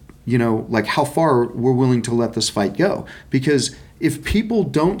take, like how far we're willing to let this fight go. Because if people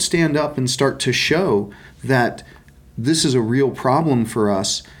don't stand up and start to show that this is a real problem for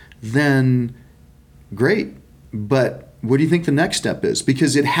us, then great. But what do you think the next step is?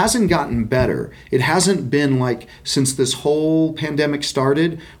 Because it hasn't gotten better. It hasn't been like since this whole pandemic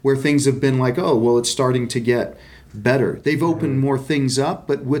started where things have been like, oh, well, it's starting to get better. They've opened more things up,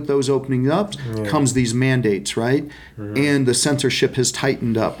 but with those opening up comes these mandates, right? And the censorship has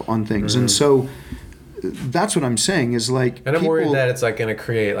tightened up on things. And so that's what I'm saying is like, and I'm worried that it's like going to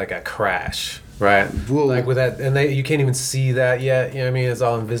create like a crash. Right. Well, like with that, and you can't even see that yet. You know what I mean? It's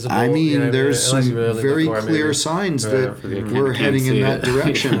all invisible. I mean, there's some very clear signs that we're heading in that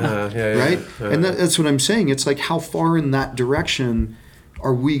direction, right? And that's what I'm saying. It's like, how far in that direction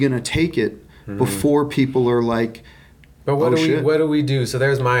are we going to take it before people are like, but what do we do? So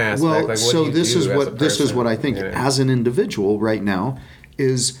there's my aspect. Well, like, what so do you this do is what I think as an individual right now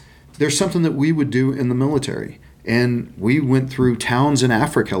is there's something that we would do in the military. And we went through towns in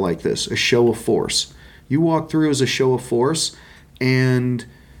Africa like this, a show of force. You walk through as a show of force, and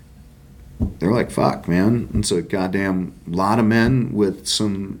they're like, fuck, man. It's a goddamn lot of men with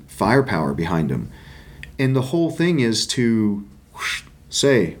some firepower behind them. And the whole thing is to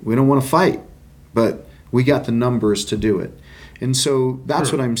say, we don't want to fight, but we got the numbers to do it. And so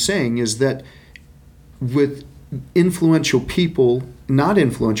that's what I'm saying is that with influential people, not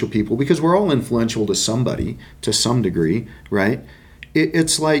influential people, because we're all influential to somebody to some degree, right?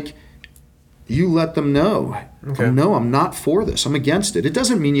 It's like you let them know, no, I'm not for this. I'm against it. It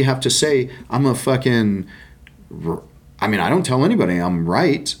doesn't mean you have to say, I don't tell anybody I'm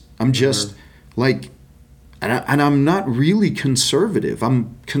right. I'm just like, and I'm not really conservative.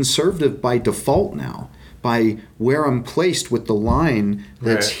 I'm conservative by default now, by where I'm placed with the line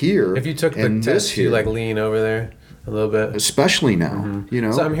that's here. If you took the test, you like lean over there a little bit, especially now.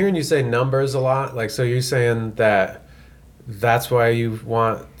 So I'm hearing you say numbers a lot. Like, so you're saying that's why you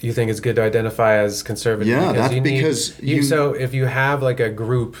think it's good to identify as conservative. Yeah, so if you have like a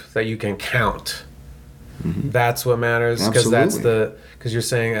group that you can count, that's what matters. Because you're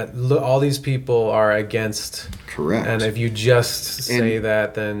saying all these people are against. Correct. And if you just say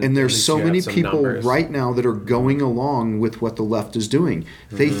that, then and there's so many people right now that are going along with what the left is doing.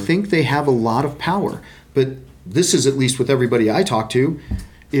 They think they have a lot of power, but this is, at least with everybody I talk to,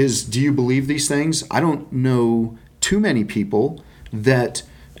 is, do you believe these things? I don't know too many people that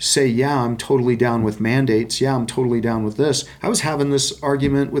say, yeah, I'm totally down with mandates. Yeah, I'm totally down with this. I was having this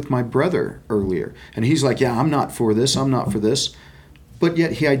argument with my brother earlier, and he's like, yeah, I'm not for this. I'm not for this. But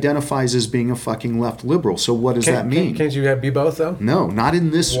yet he identifies as being a fucking left liberal. So what does that mean? Can't you be both, though? No, not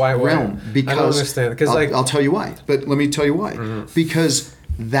in this realm. Because I don't understand. Because I'll tell you why. But let me tell you why. Because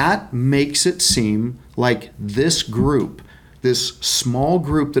that makes it seem like this group, this small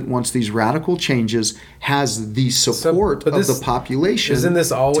group that wants these radical changes, has the support of the population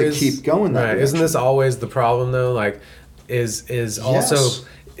to keep going that direction. Isn't this always the problem, though? Like, is also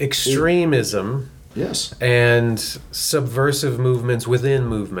extremism... Yes. And subversive movements within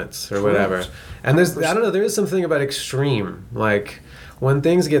movements or whatever. And I don't know, there is something about extreme. Like when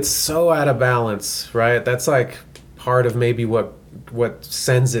things get so out of balance, right? That's like part of maybe what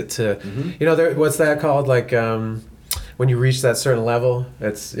sends it to, what's that called? Like when you reach that certain level,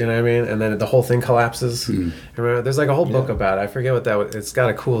 it's, you know what I mean? And then the whole thing collapses. Remember, there's like a whole book about it. I forget what that was. It's got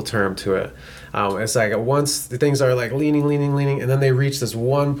a cool term to it. It's like once the things are like leaning, and then they reach this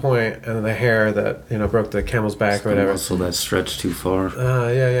one point, and then the hair that broke the camel's back or whatever. So that stretched too far.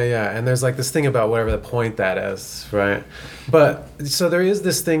 Yeah. And there's like this thing about whatever the point that is, right? But so there is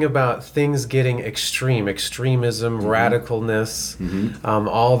this thing about things getting extremism, radicalness,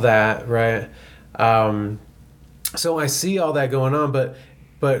 all that, right? So I see all that going on, but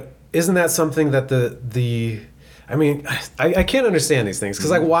isn't that something that I can't understand these things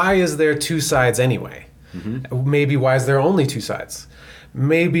because like why is there two sides anyway? Maybe why is there only two sides?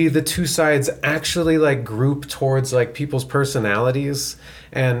 Maybe the two sides actually like group towards like people's personalities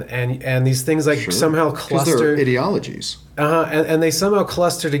and these things like somehow cluster. They're ideologies. And they somehow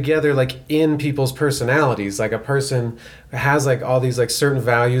cluster together like in people's personalities. Like a person has like all these like certain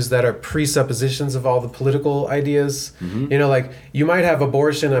values that are presuppositions of all the political ideas. Like you might have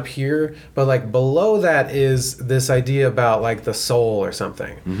abortion up here, but like below that is this idea about like the soul or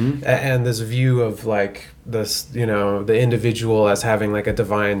something. And this view of like this, the individual as having like a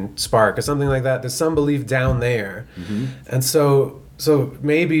divine spark or something like that. There's some belief down there. Mm-hmm. And so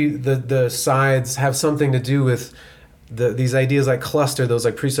maybe the sides have something to do with these ideas like cluster, those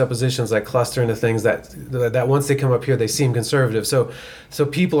like presuppositions like cluster into things that once they come up here, they seem conservative. So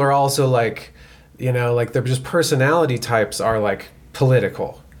people are also like, like they're just personality types are like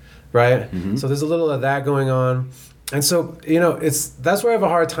political, right? Mm-hmm. So there's a little of that going on. And so, that's where I have a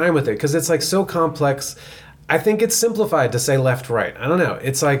hard time with it, because it's like so complex. I think it's simplified to say left, right. I don't know.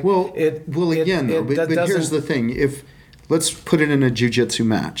 It's like, but here's the thing. Let's put it in a jiu-jitsu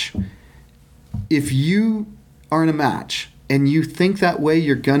match. If you are in a match and you think that way,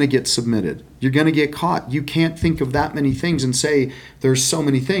 you're going to get submitted. You're going to get caught. You can't think of that many things and say there's so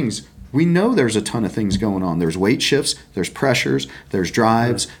many things. We know there's a ton of things going on. There's weight shifts, there's pressures, there's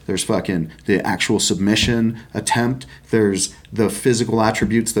drives, there's fucking the actual submission attempt, there's the physical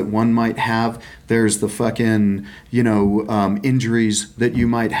attributes that one might have, there's the fucking, injuries that you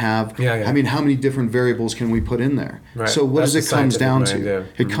might have. Yeah. I mean, how many different variables can we put in there? Right. So what does it comes down to? Yeah.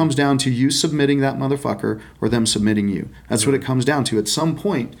 It comes down to you submitting that motherfucker or them submitting you. That's what it comes down to. At some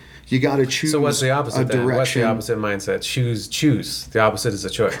point, you got to choose. So what's the opposite then? Direction. What's the opposite mindset? Choose. The opposite is a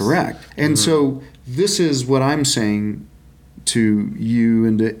choice. Correct. And so this is what I'm saying to you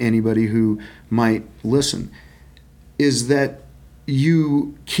and to anybody who might listen, is that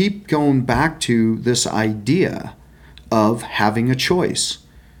you keep going back to this idea of having a choice.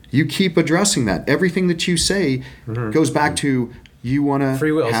 You keep addressing that. Everything that you say goes back to you want to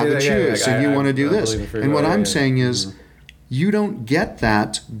have a choice and you want to do this. And what I'm saying is, you don't get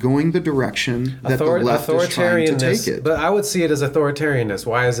that going the direction that the left is trying to take it. But I would see it as authoritarianness.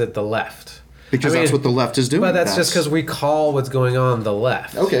 Why is it the left? Because that's what the left is doing. But that's just because we call what's going on the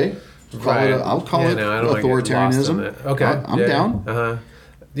left. Okay. I'll call it authoritarianism. Okay. I'm down.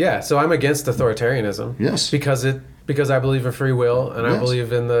 Yeah, so I'm against authoritarianism. Yes. Because I believe in free will and I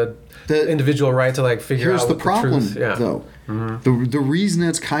believe in the individual right to like figure out the problem, truth. Yeah. Though. Mm-hmm. The reason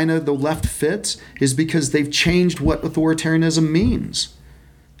it's kind of the left fits is because they've changed what authoritarianism means.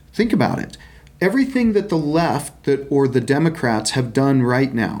 Think about it. Everything that the left or the Democrats have done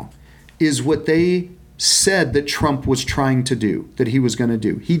right now is what they said that Trump was trying to do, that he was going to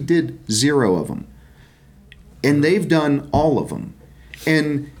do. He did 0 of them. And they've done all of them.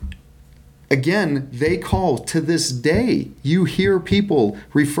 And again, they call to this day, you hear people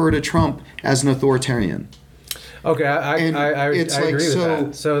refer to Trump as an authoritarian. Okay, I agree with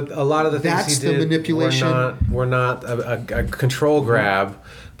that. So a lot of the things he did manipulation. were not a control grab,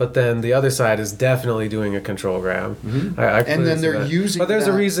 but then the other side is definitely doing a control grab. Mm-hmm. And then they're using. But there's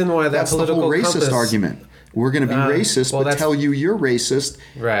a reason why that political the whole racist compass, argument. We're going to be racist, but tell you you're racist,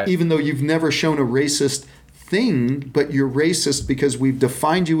 right? Even though you've never shown a racist thing, but you're racist because we've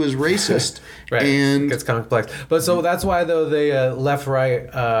defined you as racist. Right. And it gets complex. But so that's why though the left, right,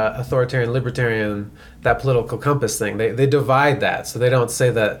 authoritarian, libertarian, that political compass thing, they divide that. So they don't say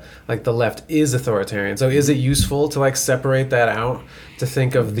that like the left is authoritarian. So is it useful to like separate that out, to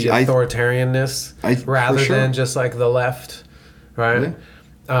think of the authoritarianness rather than just like the left, right?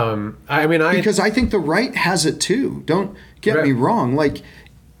 Yeah. Because I think the right has it too. Don't get me wrong. Like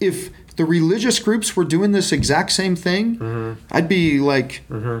if the religious groups were doing this exact same thing, I'd be like,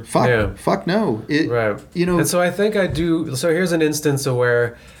 fuck no. And so I think I do. So here's an instance of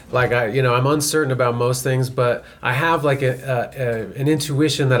where, like, I'm uncertain about most things, but I have like an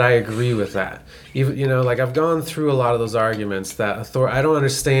intuition that I agree with that. Even, like I've gone through a lot of those arguments that I don't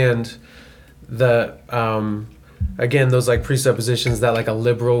understand the, again, those like presuppositions that like a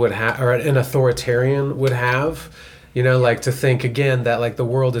liberal would have or an authoritarian would have. Like to think again that like the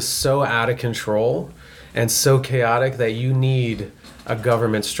world is so out of control and so chaotic that you need a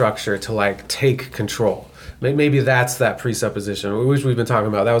government structure to like take control. Maybe that's that presupposition, which we've been talking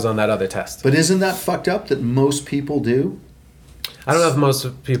about. That was on that other test. But isn't that fucked up that most people do? I don't know if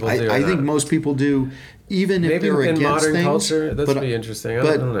most people do. I think most people do, even if they're against things. Maybe in modern culture, that'd be interesting. I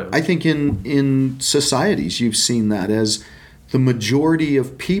don't know. I think in societies you've seen that as the majority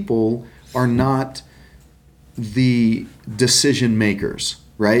of people are not the decision makers,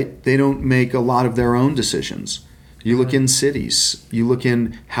 right? They don't make a lot of their own decisions. You look in cities, you look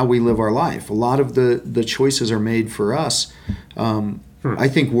in how we live our life. A lot of the choices are made for us. I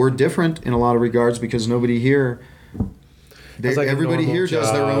think we're different in a lot of regards because nobody here, everybody here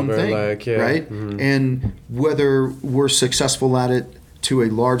does their own thing, right? Mm-hmm. And whether we're successful at it to a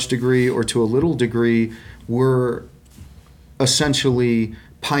large degree or to a little degree, we're essentially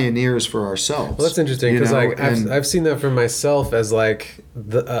pioneers for ourselves. Well, that's interesting because I've seen that for myself as like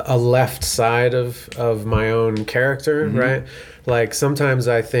a left side of my own character, right? Like sometimes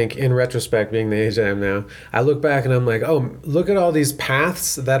I think, in retrospect, being the age I am now, I look back and I'm like, oh, look at all these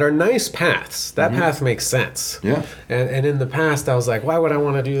paths that are nice paths. That path makes sense. Yeah. And in the past, I was like, why would I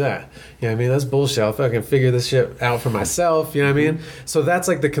want to do that? You know what I mean? That's bullshit. I'll fucking figure this shit out for myself. You know what I mean? So that's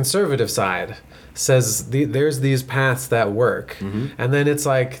like the conservative side. Says there's these paths that work, and then it's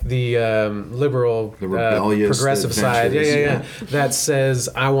like the liberal, the rebellious, progressive side, that says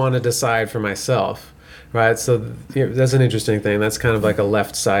I want to decide for myself, right? So that's an interesting thing. That's kind of like a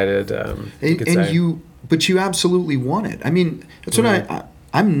left-sided. But you absolutely want it. I mean, that's what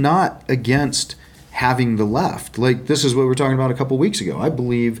I'm not against having the left. Like this is what we were talking about a couple weeks ago. I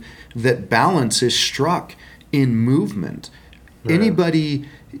believe that balance is struck in movement. Right. Anybody.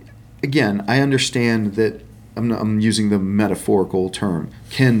 Again, I understand that I'm using the metaphorical term,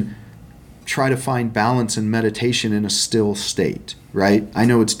 can try to find balance and meditation in a still state, right? I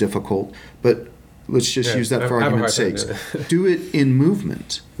know it's difficult, but let's just use that for argument's sake. Do it in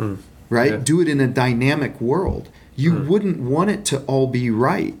movement, right? Yeah. Do it in a dynamic world. You wouldn't want it to all be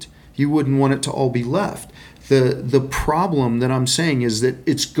right. You wouldn't want it to all be left. The problem that I'm saying is that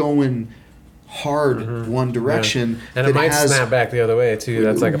it's going hard one direction, and it might snap back the other way too.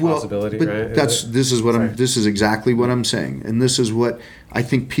 That's like a possibility, but right? This is exactly what I'm saying, and this is what I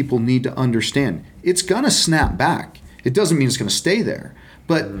think people need to understand. It's gonna snap back. It doesn't mean it's gonna stay there,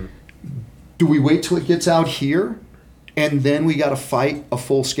 but do we wait till it gets out here, and then we got to fight a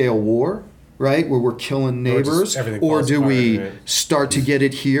full-scale war? Right, where we're killing neighbors, or do we start to get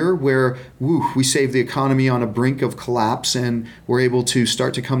it here where we save the economy on a brink of collapse and we're able to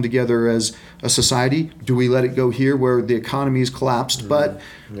start to come together as a society? Do we let it go here where the economy is collapsed, but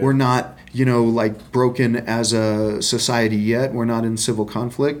we're not, like broken as a society yet? We're not in civil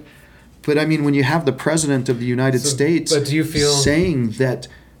conflict. But I mean, when you have the president of the United States saying that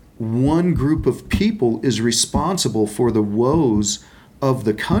one group of people is responsible for the woes of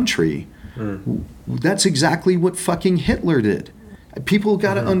the country, that's exactly what fucking Hitler did. People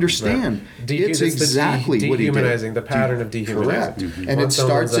got to understand. Right. It's exactly what he did. Dehumanizing, the pattern of dehumanizing. Correct. And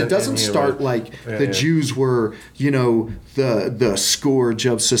it doesn't start like the Jews were, the scourge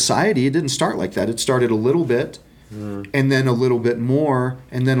of society. It didn't start like that. It started a little bit, and then a little bit more,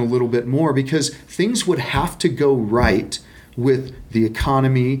 and then a little bit more, because things would have to go right with the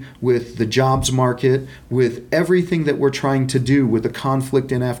economy, with the jobs market, with everything that we're trying to do with the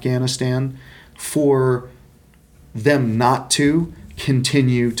conflict in Afghanistan, for them not to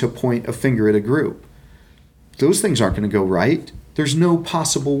continue to point a finger at a group. Those things aren't going to go right. There's no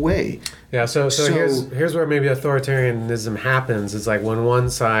possible way. Yeah, so here's where maybe authoritarianism happens. It's like when one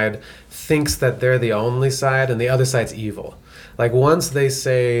side thinks that they're the only side and the other side's evil. Like once they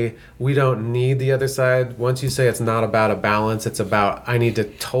say we don't need the other side, once you say it's not about a balance, it's about I need to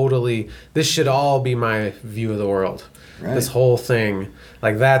this should all be my view of the world. Right. This whole thing,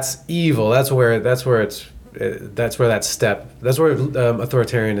 like that's evil. That's where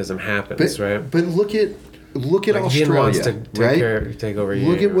authoritarianism happens, right? But look at Australia, wants to take over.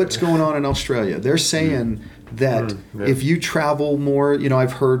 Look at what's going on in Australia. They're saying that if you travel more,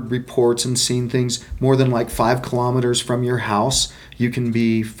 I've heard reports and seen things more than like 5 kilometers from your house, you can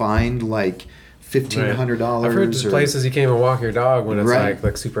be fined like $1,500. I've heard places you can't even walk your dog when it's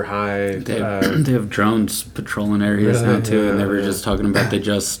like super high. They have drones patrolling areas now too, and they were just talking about they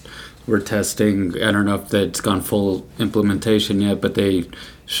just were testing. I don't know if that's gone full implementation yet, but they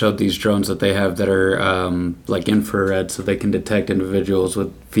showed these drones that they have that are like infrared, so they can detect individuals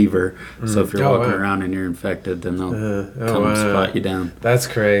with fever. So if you're walking around and you're infected, then they'll come spot you down. That's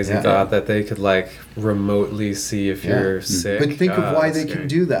crazy thought that they could like remotely see if you're sick. But think of why they can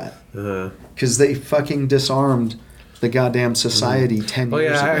do that. Because they fucking disarmed the goddamn society 10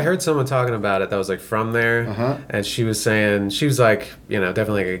 years ago. I heard someone talking about it that was like from there, and she was saying, she was like,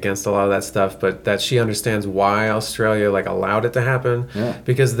 definitely against a lot of that stuff, but that she understands why Australia like allowed it to happen,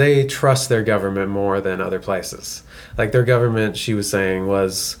 because they trust their government more than other places. Like their government, she was saying,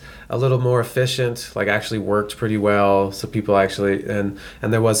 was a little more efficient, like actually worked pretty well. So people actually, and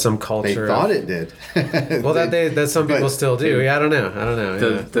there was some culture. They thought it did. Well, that some people still do. I don't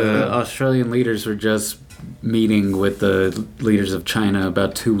know. The Australian leaders were just meeting with the leaders of China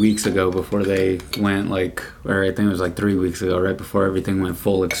about 2 weeks ago before they went I think it was like 3 weeks ago, right before everything went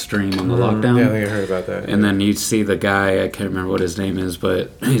full extreme on the lockdown. Yeah, I think I heard about that. And then you see the guy, I can't remember what his name is,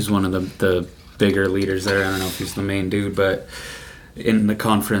 but he's one of the bigger leaders there. I don't know if he's the main dude, but in the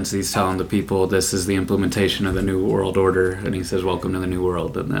conference he's telling the people this is the implementation of the new world order, and he says welcome to the new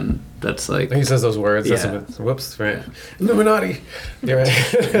world, and then that's like he says those words. Whoops, right? Illuminati. You're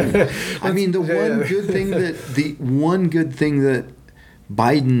right. I mean, the one good thing that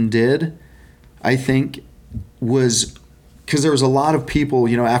Biden did, I think, was because there was a lot of people,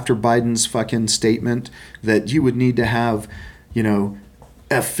 after Biden's fucking statement that you would need to have,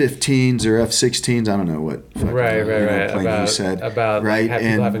 F-15s or F-16s. I don't know what right. He said about right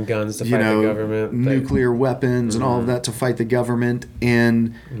people having guns to fight the government, nuclear weapons and all of that to fight the government,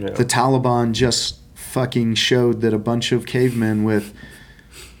 and the Taliban just fucking showed that a bunch of cavemen with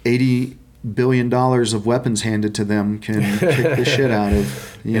 $80 billion of weapons handed to them can kick the shit out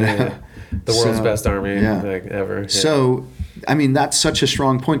of the world's best army ever. Yeah. So, I mean, that's such a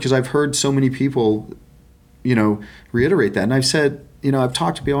strong point because I've heard so many people, reiterate that. And I've said, I've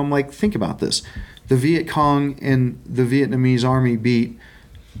talked to people, I'm like, think about this. The Viet Cong and the Vietnamese army beat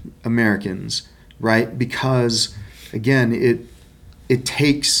Americans, right? Because, again, it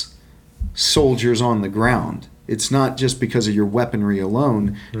takes soldiers on the ground. It's not just because of your weaponry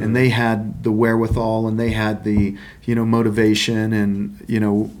alone. Mm-hmm. And they had the wherewithal and they had the, motivation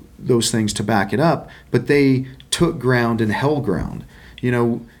and, those things to back it up. But they took ground and held ground.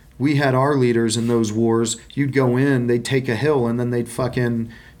 We had our leaders in those wars. You'd go in, they'd take a hill, and then they'd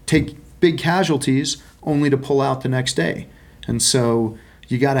fucking take big casualties only to pull out the next day. And so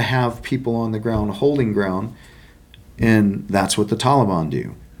you got to have people on the ground holding ground. And that's what the Taliban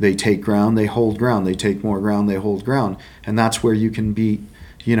do. They take ground, they hold ground. They take more ground, they hold ground. And that's where you can beat,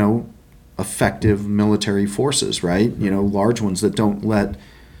 effective military forces, right? Large ones that don't let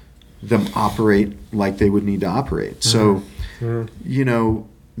them operate like they would need to operate. So,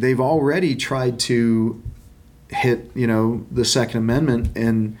 they've already tried to hit, the Second Amendment,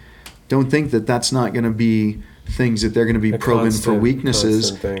 and don't think that that's not going to be things that they're going to be probing for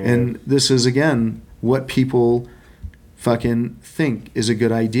weaknesses. And this is, again, what people fucking think is a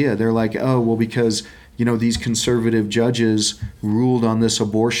good idea. They're like, oh, well, because, these conservative judges ruled on this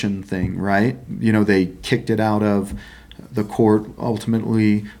abortion thing, right? They kicked it out of the court,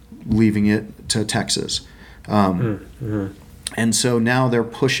 ultimately leaving it to Texas. And so now they're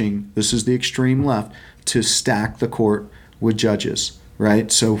pushing, this is the extreme left, to stack the court with judges,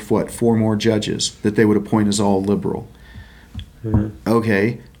 right? So what, 4 more judges that they would appoint as all liberal.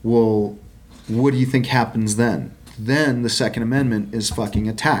 Okay, well, what do you think happens then? Then the Second Amendment is fucking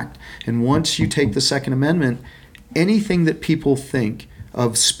attacked. And once you take the Second Amendment, anything that people think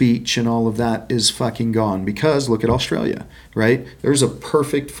of speech and all of that is fucking gone. Because look at Australia, right? There's a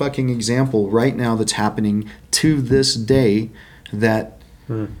perfect fucking example right now that's happening to this day that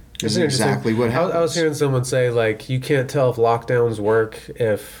is exactly what happens. I was hearing someone say, like, you can't tell if lockdowns work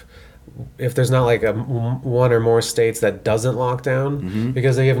if there's not like one or more states that doesn't lock down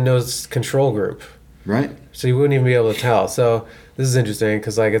because they have no control group. Right. So you wouldn't even be able to tell. So this is interesting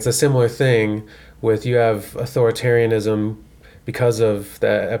because, like, it's a similar thing with you have authoritarianism because of the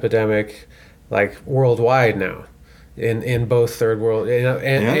epidemic, like, worldwide now, in both third world,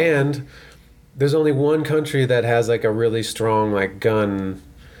 and there's only one country that has like a really strong like gun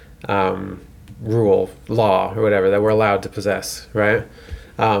law or whatever that we're allowed to possess, right?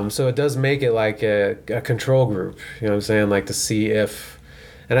 So it does make it like a control group, you know what I'm saying, like to see if,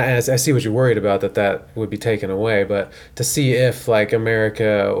 and I see what you're worried about, that would be taken away, but to see if like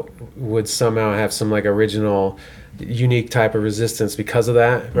America would somehow have some like original unique type of resistance because of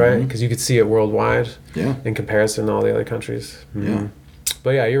that, right? Because you could see it worldwide in comparison to all the other countries.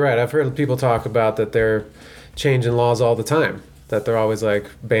 But yeah, you're right. I've heard people talk about that they're changing laws all the time, that they're always like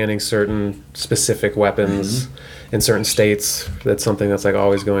banning certain specific weapons in certain states. That's something that's like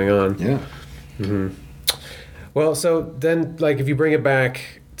always going on. Well, so then like if you bring it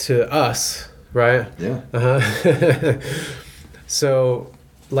back to us, right? So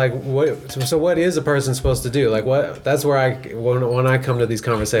like what is a person supposed to do? Like what, that's where when I come to these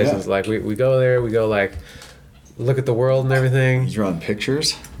conversations, like we go there, we go like look at the world and everything. You drawing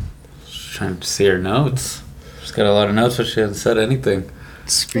pictures? Just trying to see her notes. She's got a lot of notes, but she hasn't said anything.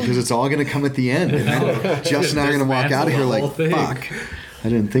 It's because it's all going to come at the end. Just now going to walk out of here like, fuck. I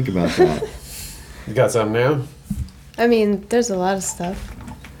didn't think about that. You got something now? I mean, there's a lot of stuff.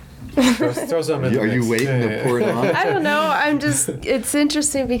 Throw something in. Are you waiting to pour it on? I don't know. It's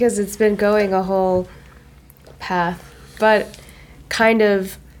interesting because it's been going a whole path, but kind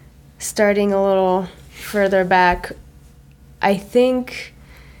of starting a little further back. I think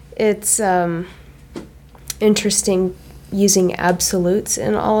it's interesting using absolutes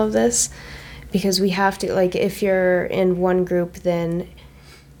in all of this because we have to, like, if you're in one group, then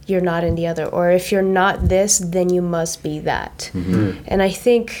you're not in the other, or if you're not this, then you must be that. And I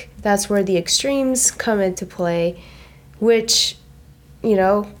think that's where the extremes come into play, which,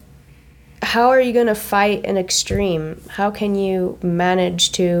 how are you going to fight an extreme? How can you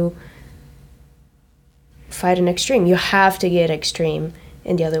manage to fight an extreme. You have to get extreme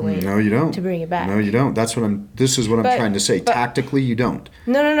in the other way. No, you don't. To bring it back. No, you don't. This is what I'm trying to say. Tactically, you don't.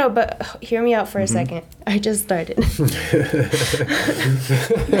 No, but hear me out for a second. I just started.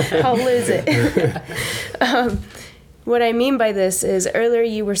 I'll lose it. What I mean by this is earlier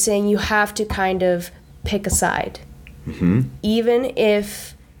you were saying you have to kind of pick a side. Mm-hmm. Even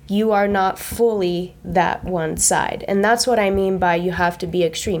if you are not fully that one side. And that's what I mean by you have to be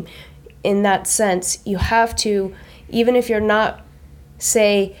extreme. In that sense, you have to, even if you're not,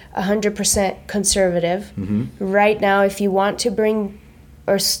 say, 100% conservative, right now, if you want to bring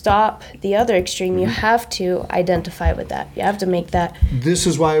or stop the other extreme, you have to identify with that. You have to make that. This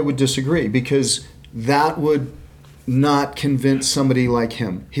is why I would disagree, because that would not convince somebody like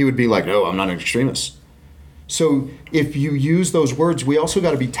him. He would be like, no, I'm not an extremist. So if you use those words, we also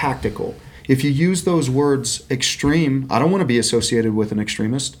got to be tactical. If you use those words extreme, I don't want to be associated with an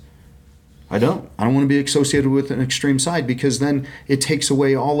extremist. I don't want to be associated with an extreme side, because then it takes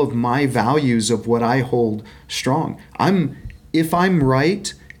away all of my values of what I hold strong. If I'm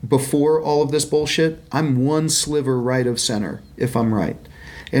right before all of this bullshit, I'm one sliver right of center if I'm right.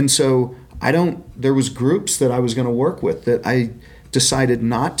 And so there was groups that I was going to work with that I decided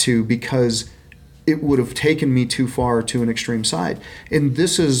not to, because it would have taken me too far to an extreme side. And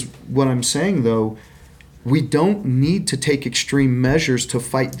this is what I'm saying, though. We don't need to take extreme measures to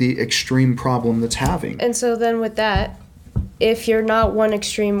fight the extreme problem that's having. And so then with that, if you're not one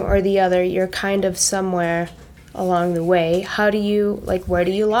extreme or the other, you're kind of somewhere along the way. Where do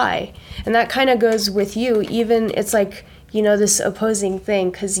you lie? And that kind of goes with you. Even it's like, this opposing thing,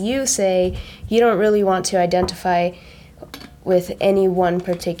 because you say you don't really want to identify with any one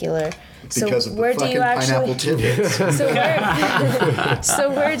particular. Because of the fucking pineapple tidbits.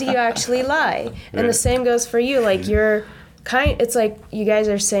 So where do you actually lie? And the same goes for you. Like it's like you guys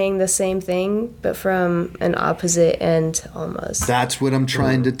are saying the same thing, but from an opposite end almost. That's what I'm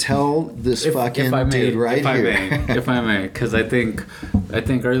trying to tell this dude right here. If I may, because I think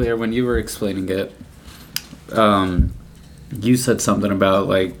earlier when you were explaining it, you said something about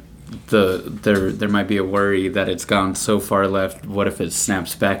like there might be a worry that it's gone so far left. What if it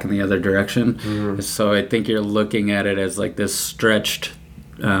snaps back in the other direction? Mm-hmm. So I think you're looking at it as like this stretched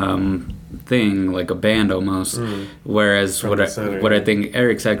thing, like a band almost. Mm. Whereas what I think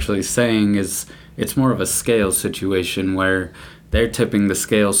Eric's actually saying is it's more of a scale situation where they're tipping the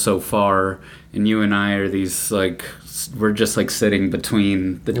scale so far, and you and I are these like. We're just like sitting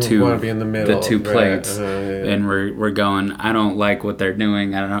between the two plates, and we're going. I don't like what they're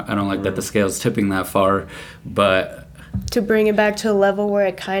doing. I don't like that the scale's tipping that far, but to bring it back to a level where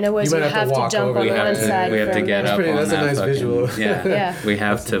it kind of was, you have to jump on one side. We have to get up on that. That's a nice visual. Yeah, we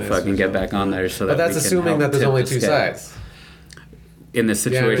have to fucking get back on there so that. But that's assuming that there's only two sides. In this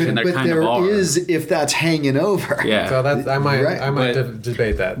situation, but there is if that's hanging over. Yeah. So that's I might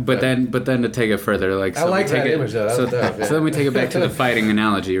debate that. But then to take it further, like I like that image though. So then we take it back to the fighting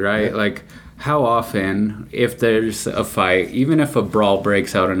analogy, right? Yeah. Like how often, if there's a fight, even if a brawl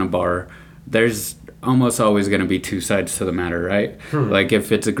breaks out in a bar, there's almost always going to be two sides to the matter, right? Like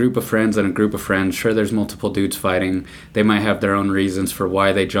if it's a group of friends and a group of friends, sure, there's multiple dudes fighting. They might have their own reasons for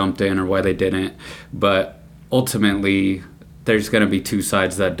why they jumped in or why they didn't, but ultimately there's going to be two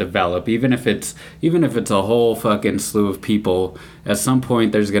sides that develop. Even if it's a whole fucking slew of people, at some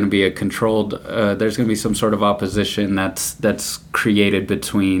point there's going to be a controlled there's going to be some sort of opposition that's created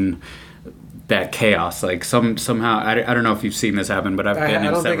between that chaos. Like somehow I don't know if you've seen this happen, but I've been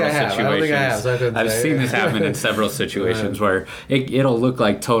in several situations. I've seen this happen in several situations where it'll look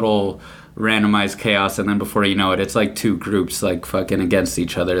like total randomized chaos, and then before you know it, it's like two groups like fucking against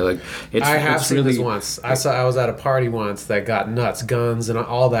each other. Like I have seen this once. I was at a party once that got nuts, guns and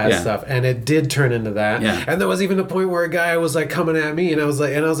all that stuff, and it did turn into that. Yeah. And there was even a point where a guy was like coming at me, and I was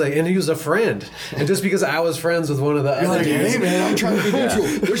like, and he was a friend, and just because I was friends with one of the other dudes, hey man, I'm trying to be neutral.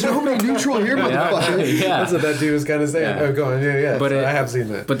 There's nobody neutral here, motherfucker. Yeah. That's what that dude was kind of saying. Yeah. Oh, going, yeah. But I have seen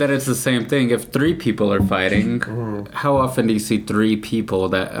that. But then it's the same thing. If three people are fighting, how often do you see three people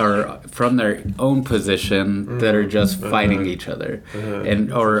that are from their own position that are just fighting each other?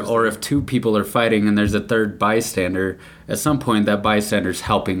 And or if two people are fighting and there's a third bystander, at some point that bystander's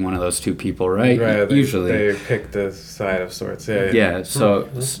helping one of those two people, right? Usually they pick the side of sorts. So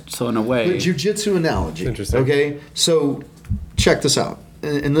in a way, the jiu-jitsu analogy. Interesting. Okay, so check this out,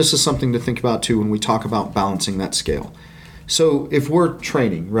 and this is something to think about too when we talk about balancing that scale. So if we're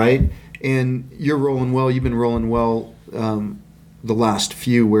training, right, and you're rolling well, you've been rolling well the last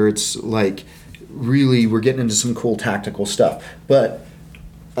few, where it's like really we're getting into some cool tactical stuff, but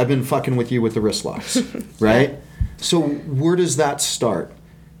I've been fucking with you with the wrist locks, right? So where does that start?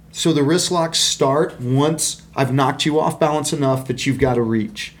 So the wrist locks start once I've knocked you off balance enough that you've got to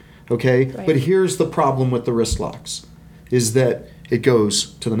reach. Okay? Right. But here's the problem with the wrist locks is that it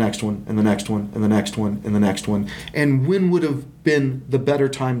goes to the next one and the next one and the next one and the next one. And when would have been the better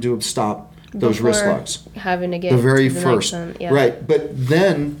time to have stopped those wrist locks? Having to get the very to the first. next one. Yeah. Right. But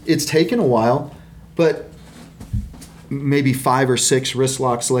then it's taken a while, but maybe 5 or 6 wrist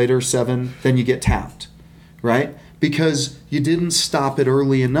locks later, 7, then you get tapped. Right? Because you didn't stop it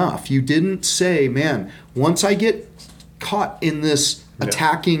early enough. You didn't say, man, once I get caught in this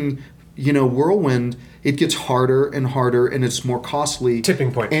attacking, whirlwind, it gets harder and harder, and it's more costly.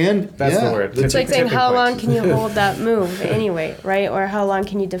 Tipping point. And that's the word. It's like saying, how long can you hold that move anyway, right? Or how long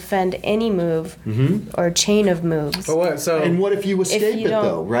can you defend any move or chain of moves? But what? So and what if you escape it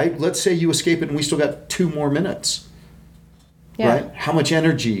though, right? Let's say you escape it, and we still got 2 more minutes. Yeah. Right? How much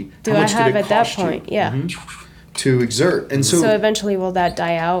energy do how much I have did it at that cost point? you? Yeah. To exert. And So eventually will that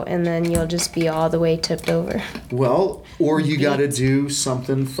die out and then you'll just be all the way tipped over. Well, or you got to do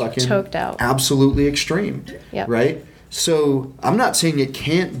something fucking choked out. Absolutely extreme. Yep. Right? So I'm not saying it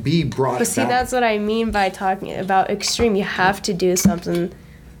can't be brought But see, back. that's what I mean by talking about extreme. You have to do something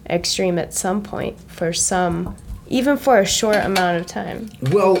extreme at some point for some, even for a short amount of time.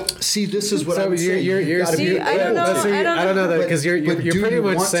 Well, see, this is what I'm saying. You're See, I don't know. I don't know that because you're but do pretty you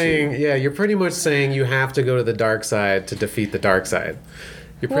much want saying you're pretty much saying you have to go to the dark side to defeat the dark side.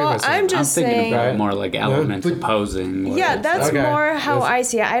 You're pretty Well, much saying, I'm just I'm thinking saying. about more like elements opposing. Yeah, that's Okay. more how That's- I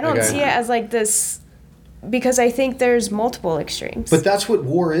see it. I don't okay. see it as like this, because I think there's multiple extremes. But that's what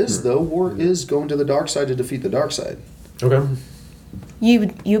war is, though. War is going to the dark side to defeat the dark side. Okay.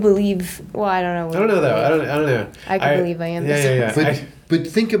 You believe? Well, I don't know. I don't know though. I don't know. I can believe I am. Yeah. But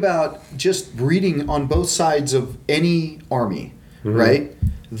think about just reading on both sides of any army, right?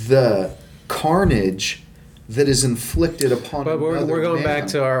 The carnage that is inflicted upon But we're going back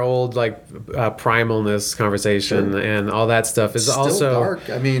to our old primalness conversation and all that stuff is still also dark.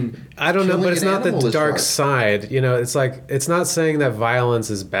 I mean, I don't know, killing but it's an not the animal is dark side. It's like it's not saying that violence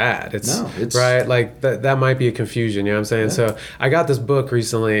is bad. It's right. Like that might be a confusion. You know what I'm saying? Yeah. So I got this book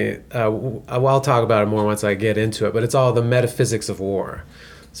recently. I'll talk about it more once I get into it. But it's all the metaphysics of war.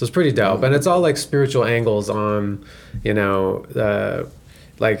 So it's pretty dope, and it's all like spiritual angles on,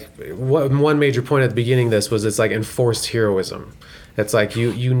 like one major point at the beginning of this was it's like enforced heroism. It's like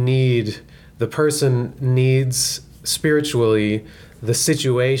the person needs spiritually the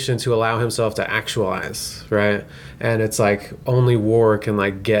situation to allow himself to actualize, right? And it's like only war can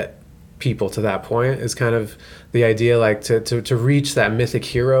like get people to that point is kind of the idea, like to reach that mythic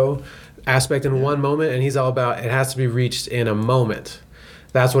hero aspect in one moment, and he's all about it has to be reached in a moment.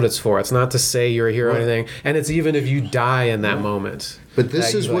 That's what it's for. It's not to say you're a hero or anything. And it's even if you die in that moment. But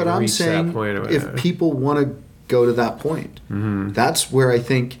this is what I'm saying. If people want to go to that point, that's where I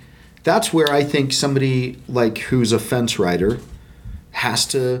think somebody like who's a fence rider has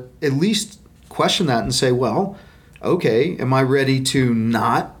to at least question that and say, well, okay, am I ready to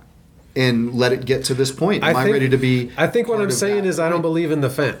not and let it get to this point? Am I ready to be? I think what I'm saying is I don't believe in the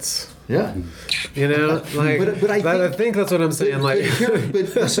fence. Yeah. But I think that's what I'm saying.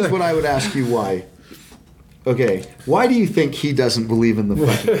 But this is what I would ask you why. Okay, why do you think he doesn't believe in the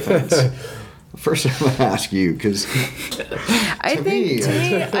fucking fence? First, I'm going to ask you, because I think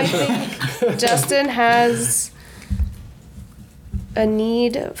Justin has a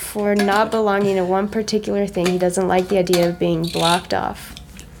need for not belonging to one particular thing. He doesn't like the idea of being blocked off.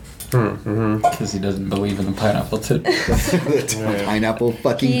 Because he doesn't believe in the pineapple tidbit. Pineapple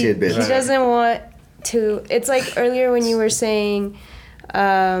fucking tidbit. He doesn't want to. It's like earlier when you were saying,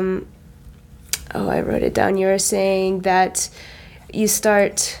 I wrote it down. You were saying that you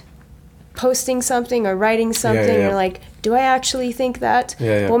start posting something or writing something, you're like, do I actually think that?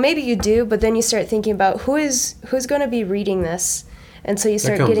 Well, maybe you do, but then you start thinking about who's going to be reading this. And so you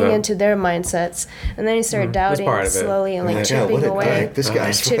start getting into their mindsets, and then you start doubting slowly and like chipping away. This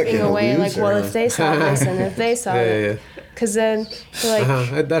guy's chipping away, like, well, if they saw this and if they saw it, because then you're like,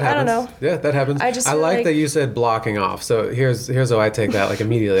 that happens. I don't know. Yeah, that happens. I like that you said blocking off. So here's how I take that. Like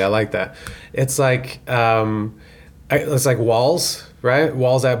immediately, I like that. It's like walls, right?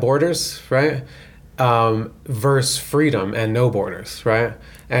 Walls at borders, right? Versus freedom and no borders, right?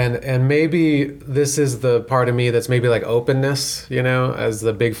 And maybe this is the part of me that's maybe like openness, as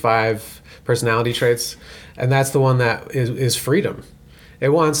the big 5 personality traits. And that's the one that is freedom. It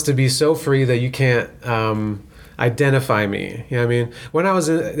wants to be so free that you can't identify me. You know what I mean? When I was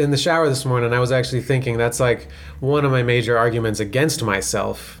in the shower this morning, I was actually thinking that's like one of my major arguments against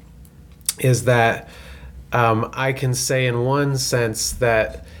myself is that I can say in one sense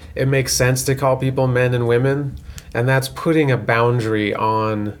that it makes sense to call people men and women, and that's putting a boundary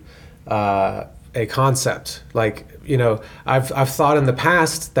on a concept. Like, you know, I've thought in the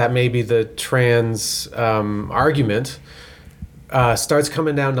past that maybe the trans argument starts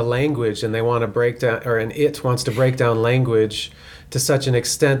coming down to language, and they want to break down, or an it wants to break down language to such an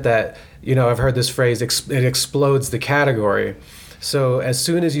extent that, you know, I've heard this phrase, it explodes the category. So as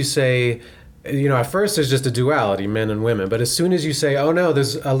soon as you say, you know, at first there's just a duality, men and women, but as soon as you say, oh no,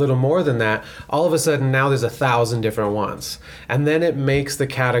 there's a little more than that, all of a sudden now there's 1,000 different ones. And then it makes the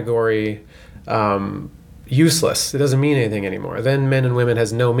category useless. It doesn't mean anything anymore. Then men and women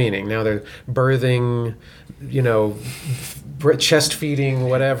has no meaning. Now they're birthing, you know, chest feeding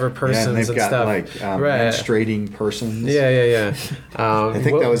whatever persons and they've got stuff. Like menstruating persons. Yeah. I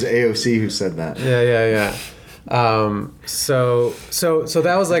think that was AOC who said that. Yeah. So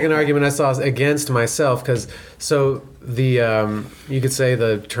that was like an argument I saw against myself, because the you could say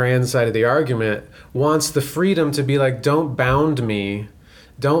the trans side of the argument wants the freedom to be like, don't bound me,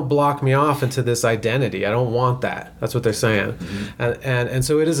 don't block me off into this identity. I don't want that. That's what they're saying. Mm-hmm. And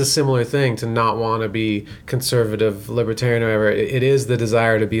so it is a similar thing to not want to be conservative, libertarian, or whatever. It is the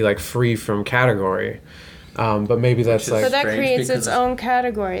desire to be like free from category. But maybe that's like... But that creates its own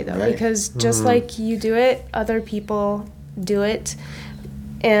category, though, right? Because just like you do it, other people do it.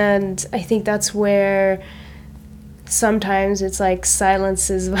 And I think that's where sometimes it's like silence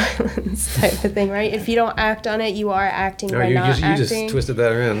is violence type of thing, right? If you don't act on it, you are acting by not acting. You just twisted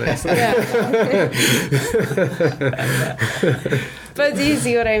that around. But do you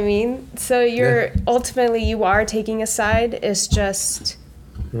see what I mean? So ultimately you are taking a side. It's just...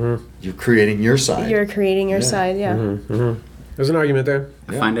 Mm-hmm. You're creating your side. You're creating your side, yeah. Mm-hmm. Mm-hmm. There's an argument there.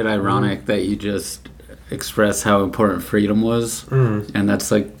 I find it ironic that you just express how important freedom was, and that's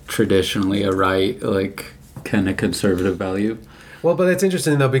like traditionally a right, like kind of conservative value. Well, but it's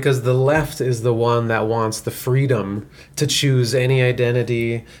interesting though, because the left is the one that wants the freedom to choose any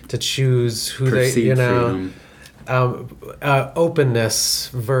identity, to choose who perceived they, you know, openness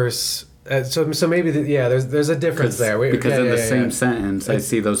versus. So maybe there's a difference there. Because in the same sentence, I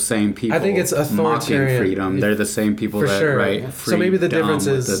see those same people. I think it's authoritarian. Mocking freedom. They're the same people that write freedom. So maybe the difference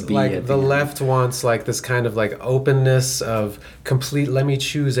is like the left wants like this kind of like openness of complete. Let me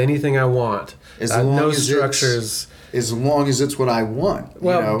choose anything I want. No structures. As long as it's what I want.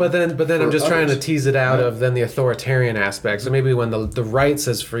 Well, you know, but then I'm just trying to tease it out of then the authoritarian aspect. So maybe when the right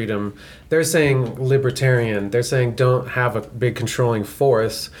says freedom, they're saying libertarian. They're saying don't have a big controlling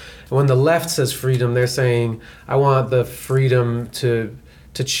force. And when the left says freedom, they're saying I want the freedom to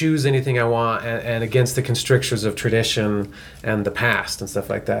choose anything I want and against the constrictions of tradition and the past and stuff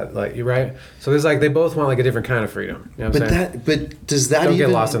like that. Like, you're right. So there's like they both want like a different kind of freedom. You know what I'm saying? But does that don't even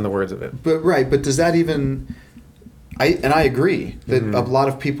get lost in the words of it? But does that even? I agree that a lot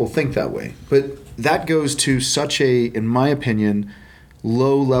of people think that way, but that goes to such a, in my opinion,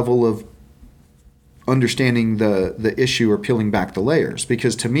 low level of understanding the issue or peeling back the layers.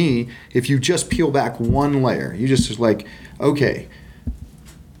 Because to me, if you just peel back one layer, you just like, okay,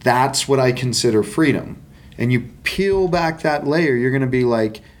 that's what I consider freedom. And you peel back that layer, you're going to be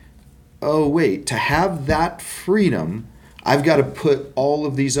like, oh, wait, to have that freedom, I've got to put all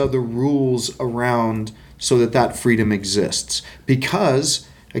of these other rules around so that freedom exists. Because,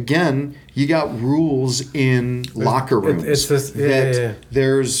 again, you got rules in locker rooms.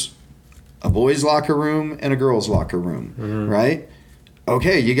 There's a boys' locker room and a girls' locker room, right?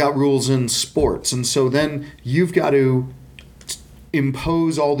 Okay, you got rules in sports. And so then you've got to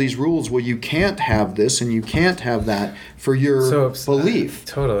impose all these rules. Well, you can't have this and you can't have that for your belief.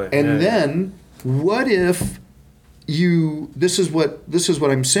 Totally. And then what if this is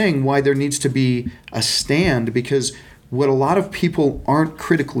what I'm saying, why there needs to be a stand, because what a lot of people aren't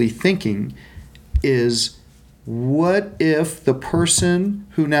critically thinking is, what if the person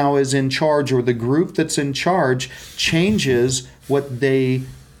who now is in charge or the group that's in charge changes what they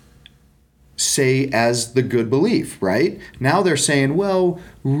say as the good belief, right? Now they're saying, well,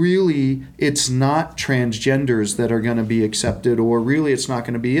 really, it's not transgenders that are going to be accepted, or really it's not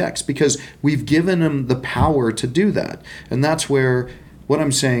going to be X, because we've given them the power to do that. And that's where what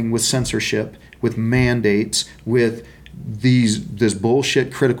I'm saying with censorship, with mandates, with this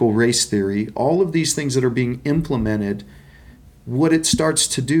bullshit critical race theory, all of these things that are being implemented, what it starts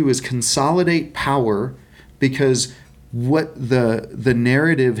to do is consolidate power, because what the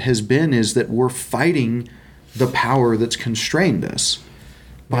narrative has been is that we're fighting the power that's constrained us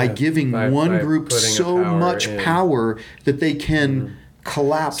by giving one group so much power that they can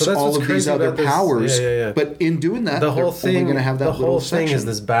collapse all of these other powers. But in doing that, the whole they're only going to have that the little whole thing section. is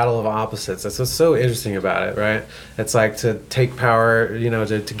this battle of opposites. That's what's so interesting about it, right? It's like to take power, you know,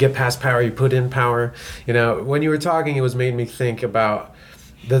 to get past power, you put in power. You know, when you were talking, it was made me think about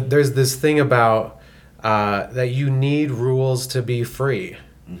there's this thing about that you need rules to be free,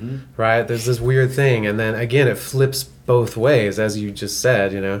 right? There's this weird thing, and then again, it flips both ways, as you just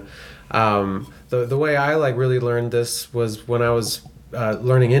said. The way I like really learned this was when I was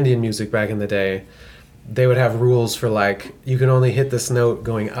learning Indian music back in the day. They would have rules for like you can only hit this note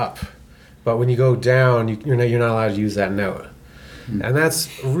going up, but when you go down, you're not allowed to use that note. And that's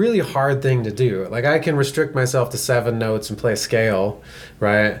a really hard thing to do. Like I can restrict myself to 7 notes and play a scale,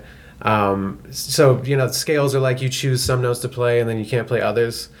 right? So scales are like you choose some notes to play and then you can't play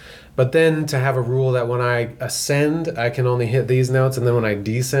others. But then to have a rule that when I ascend, I can only hit these notes, and then when I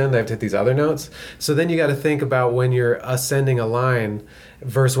descend, I have to hit these other notes. So then you got to think about when you're ascending a line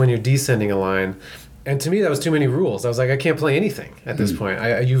versus when you're descending a line. And to me, that was too many rules. I was like, I can't play anything at this point.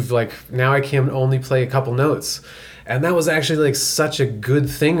 Now I can only play a couple notes. And that was actually like such a good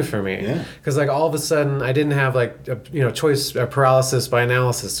thing for me, because like all of a sudden I didn't have like choice paralysis by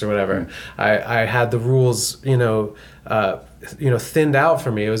analysis or whatever. I had the rules thinned out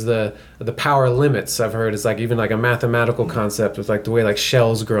for me. It was the power limits. I've heard is like even like a mathematical concept with like the way like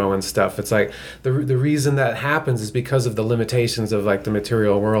shells grow and stuff. It's like the reason that happens is because of the limitations of like the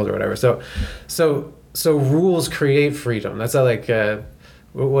material world or whatever. So rules create freedom. That's how like.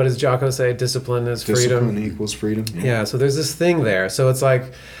 What does Jocko say? Discipline is freedom. Discipline equals freedom. Yeah. So there's this thing there. So it's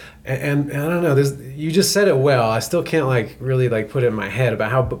like, and I don't know. You just said it well. I still can't like really like put it in my head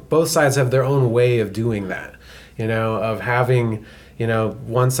about how both sides have their own way of doing that. Of having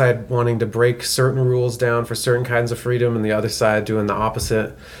one side wanting to break certain rules down for certain kinds of freedom, and the other side doing the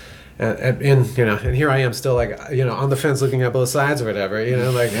opposite. And here I am still like on the fence looking at both sides or whatever.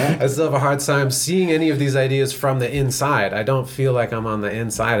 I still have a hard time seeing any of these ideas from the inside. I don't feel like I'm on the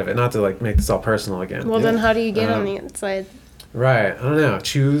inside of it. Not to like make this all personal again. Well, then how do you get on the inside? Right. I don't know.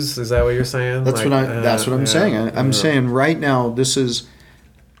 Choose. Is that what you're saying? That's what I'm saying. I'm saying right now. This is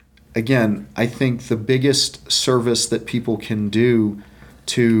again. I think the biggest service that people can do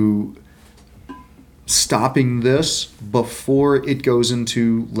to stopping this before it goes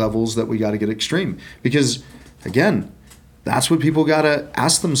into levels that we got to get extreme. Because, again, that's what people got to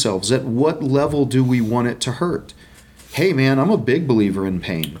ask themselves. At what level do we want it to hurt? Hey, man, I'm a big believer in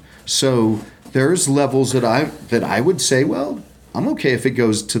pain. So there's levels that I would say, well, I'm okay if it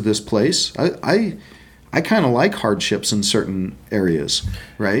goes to this place. I kind of like hardships in certain areas,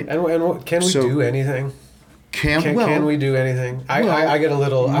 right? And can we do anything? Can we do anything? I get a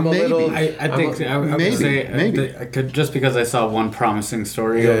little. I'm maybe. A little. I would say I could, just because I saw one promising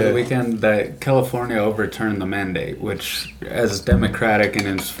story over the weekend that California overturned the mandate, which as democratic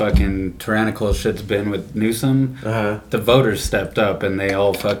and as fucking tyrannical as shit's been with Newsom, the voters stepped up and they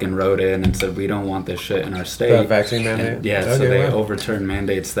all fucking wrote in and said we don't want this shit in our state. The vaccine mandate. And, so they overturned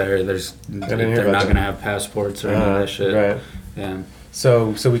mandates there. They're not gonna have passports or any of that shit. Right. Yeah.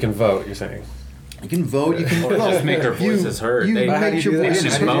 So we can vote. You're saying. You can vote. You can just make our voices heard. They make your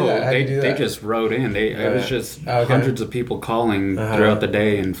voices heard. They just wrote in. It was just hundreds of people calling throughout the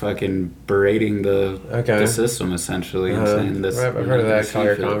day and fucking berating the system essentially and saying this. I've heard of that. Call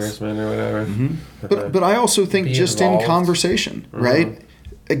your congressman or whatever. Mm-hmm. But I also think just involved. In conversation, right?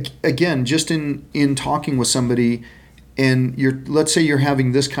 Again, just in talking with somebody, and let's say you're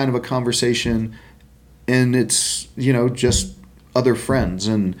having this kind of a conversation, and it's just other friends,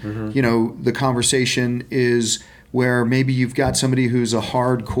 and the conversation is where maybe you've got somebody who's a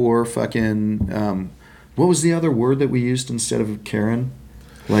hardcore fucking what was the other word that we used instead of Karen,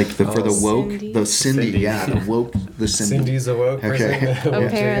 like for the woke, Cindy. The Cindy. The woke, the Cindy. Cindy's a woke person.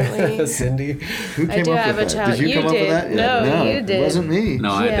 Apparently. Cindy. Who came up with that? Did you come up with that? No, you did. It wasn't me.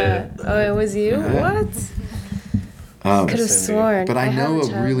 No, I did. Oh, it was you? What? Could have sworn. But I know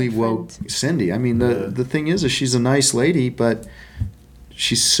a really woke Cindy. I mean, the thing is she's a nice lady, but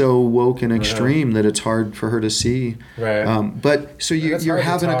she's so woke and extreme that it's hard for her to see. Right. But so you're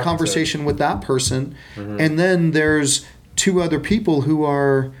having a conversation with that person, and then there's 2 other people who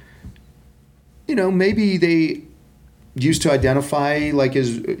are, maybe they used to identify like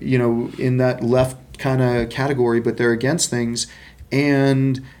as, in that left kind of category, but they're against things,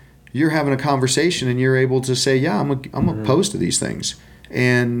 and you're having a conversation and you're able to say, yeah, I'm opposed to these things.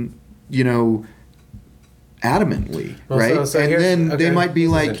 And, adamantly, right? So and then they might be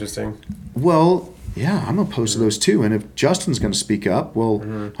like, well, yeah, I'm opposed to those too. And if Justin's going to speak up, well,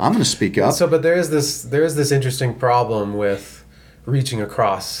 I'm going to speak up. So, but there is this interesting problem with reaching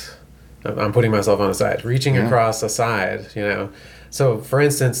across. I'm putting myself on a side. Reaching across a side, So, for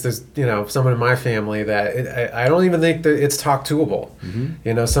instance, there's someone in my family that I don't even think that it's talk toable.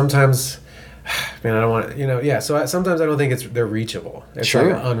 Sometimes man, I don't want to, yeah. So sometimes I don't think they're reachable. It's like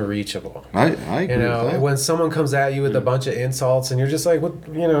unreachable. I agree with that. When someone comes at you with a bunch of insults and you're just like, what,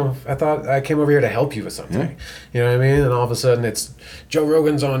 I thought I came over here to help you with something. Yeah. You know what I mean? And all of a sudden it's Joe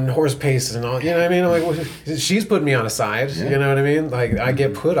Rogan's on horse pace and all, you know what I mean? I'm like, well, she's putting me on a side. You know what I mean? Like I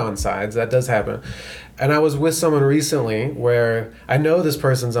get put on sides. That does happen. And I was with someone recently where I know this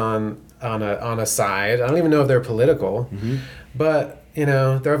person's on a side. I don't even know if they're political, but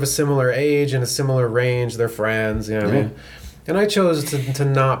they're of a similar age and a similar range. They're friends, you know what I mean? And I chose to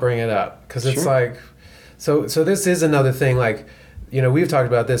not bring it up because it's like, so this is another thing. Like, we've talked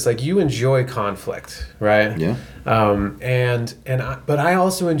about this. Like, you enjoy conflict, right? Yeah. But I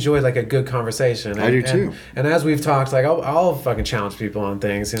also enjoy like a good conversation. I do too. And as we've talked, like I'll fucking challenge people on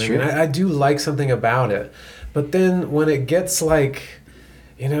things. You know what I mean? I do like something about it, but then when it gets like,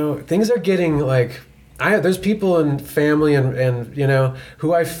 things are getting like. There's people in family and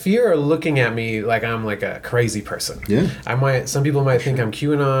who I fear are looking at me like I'm like a crazy person. Yeah. Some people might think I'm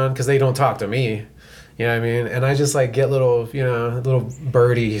QAnon because they don't talk to me. You know what I mean? And I just like get little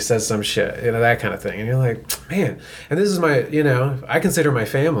birdie says some shit, that kind of thing. And you're like, man. And this is my, I consider my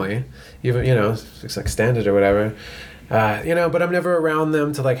family, even, it's extended or whatever. But I'm never around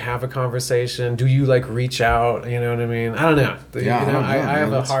them to like have a conversation. Do you like reach out? You know what I mean? I don't know. I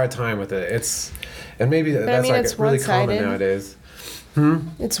have a hard time with it. And maybe that's like it's really common nowadays.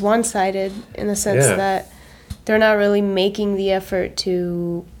 It's one-sided in the sense that they're not really making the effort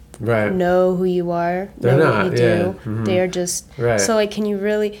to know who you are, know what you do. Yeah. Mm-hmm. They are just so like, can you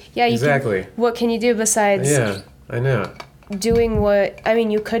really? Yeah, you exactly. What can you do besides? Yeah, I know. Doing what? I mean,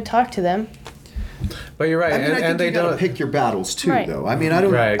 you could talk to them. But you're right, I think and they don't pick your battles too, though. I mean, I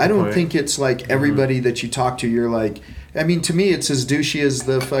don't think it's like everybody that you talk to, you're like. I mean, to me, it's as douchey as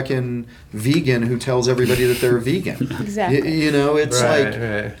the fucking vegan who tells everybody that they're a vegan. Exactly. It's like.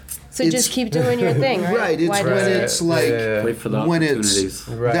 Right. So just keep doing your thing, right? Right. It's when it's like wait for the when it's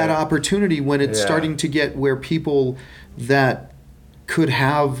that opportunity when it's starting to get where people that could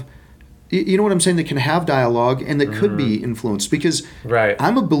have. You know what I'm saying? That can have dialogue and that could be influenced because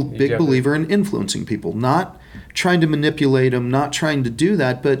I'm a big believer in influencing people, not trying to manipulate them, not trying to do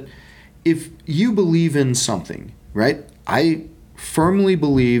that. But if you believe in something, right? I firmly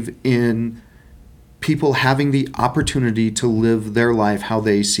believe in people having the opportunity to live their life how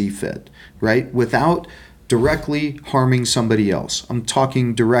they see fit, right? Without directly harming somebody else. I'm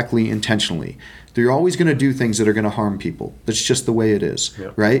talking directly, intentionally. You're always going to do things that are going to harm people. That's just the way it is,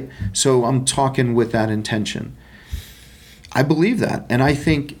 right? So I'm talking with that intention. I believe that. And I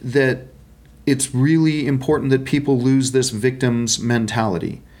think that it's really important that people lose this victim's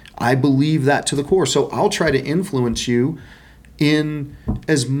mentality. I believe that to the core. So I'll try to influence you in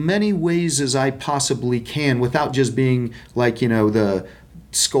as many ways as I possibly can without just being like, the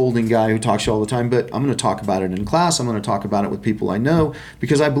scolding guy who talks to you all the time, but I'm going to talk about it in class. I'm going to talk about it with people I know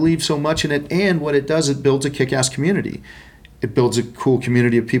because I believe so much in it. And what it does, it builds a kick-ass community. It builds a cool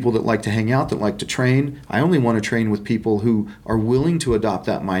community of people that like to hang out, that like to train. I only want to train with people who are willing to adopt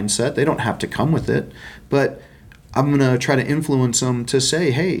that mindset. They don't have to come with it, but I'm going to try to influence them to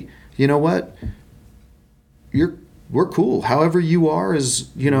say, hey, you know what? We're cool. However you are is,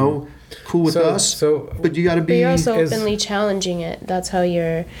 cool with us. But you got to be. But you're also openly challenging it. That's how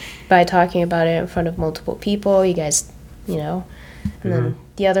you're, by talking about it in front of multiple people. You guys, and then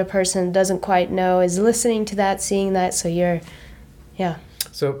the other person doesn't quite know, is listening to that, seeing that. So you're,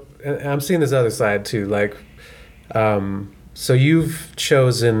 So I'm seeing this other side too. Like, so you've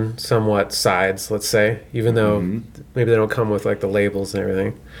chosen somewhat sides, let's say, even though maybe they don't come with like the labels and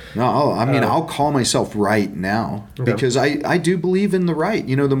everything. No, I mean, I'll call myself right now because I do believe in the right.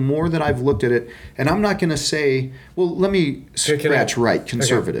 The more that I've looked at it, and I'm not going to say, well, let me scratch right,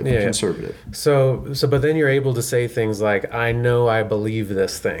 conservative, okay. conservative. So, but then you're able to say things like, I know I believe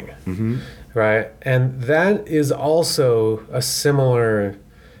this thing, right? And that is also a similar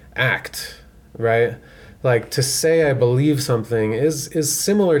act, right? Like to say I believe something is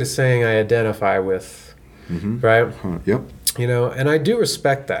similar to saying I identify with, right? Yep. And I do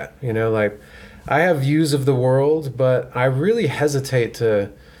respect that. Like I have views of the world, but I really hesitate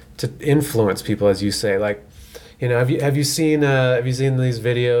to influence people, as you say. Like, have you seen these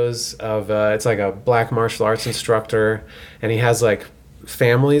videos of it's like a black martial arts instructor, and he has like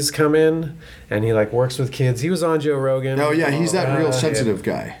families come in, and he like works with kids. He was on Joe Rogan. Oh yeah, he's that real sensitive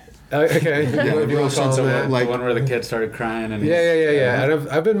guy. Okay. Real sensitive, like the one where the kid started crying. And yeah. And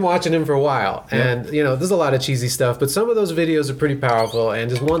I've been watching him for a while, and there's a lot of cheesy stuff, but some of those videos are pretty powerful. And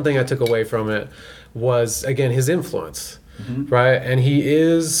just one thing I took away from it was, again, his influence, right? And he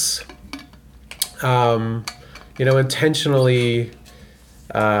is, intentionally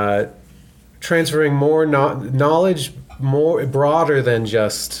transferring more knowledge, more broader than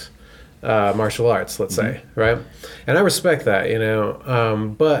just martial arts, let's say, right? And I respect that,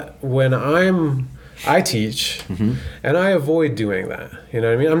 but when I teach, and I avoid doing that, you know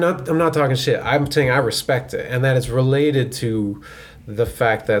what I mean? I'm not talking shit. I'm saying I respect it, and that it's related to the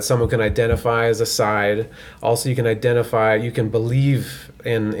fact that someone can identify as a side. Also, you can believe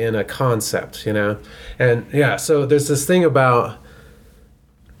in a concept, and yeah. So there's this thing about,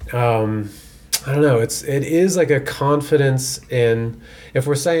 I don't know. It is like a confidence in, if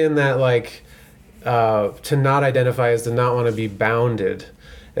we're saying that like to not identify is to not want to be bounded.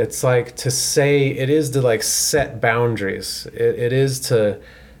 It's like to say it is to like set boundaries. It is to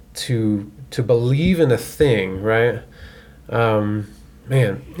believe in a thing, right? I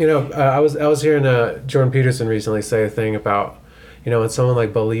was hearing Jordan Peterson recently say a thing about, when someone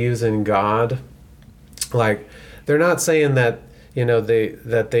like believes in God, like they're not saying that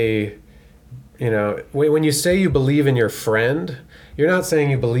they when you say you believe in your friend, you're not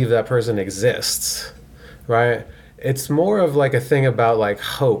saying you believe that person exists, right? It's more of like a thing about like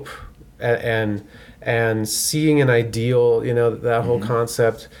hope and seeing an ideal, that whole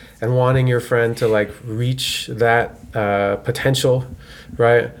concept, and wanting your friend to like reach that potential,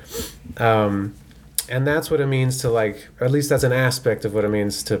 right? And that's what it means to like, or at least that's an aspect of what it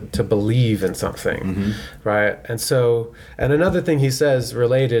means to believe in something, right? And another thing he says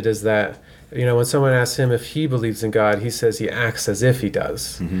related is that, when someone asks him if he believes in God, he says he acts as if he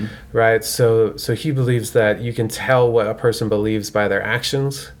does, right? So he believes that you can tell what a person believes by their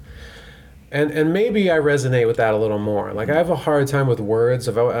actions. And maybe I resonate with that a little more. Like I have a hard time with words.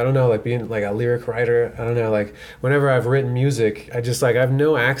 I don't know, like being like a lyric writer. I don't know, like whenever I've written music, I have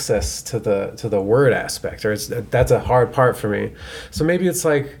no access to the word aspect, or that's a hard part for me. So maybe it's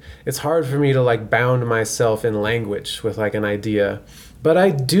like it's hard for me to like bound myself in language with like an idea, but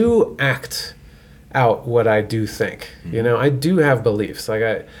I do act out what I do think. I do have beliefs. Like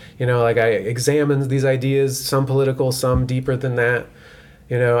I examine these ideas, some political, some deeper than that.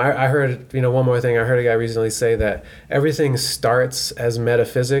 I heard, one more thing. I heard a guy recently say that everything starts as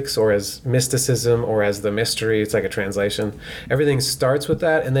metaphysics or as mysticism or as the mystery. It's like a translation. Everything starts with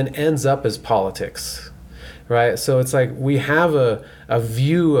that and then ends up as politics, right? So it's like we have a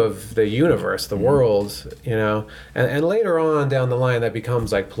view of the universe, the world, and later on down the line that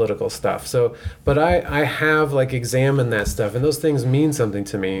becomes like political stuff. So, but I have like examined that stuff, and those things mean something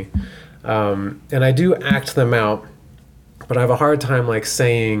to me, and I do act them out. But I have a hard time like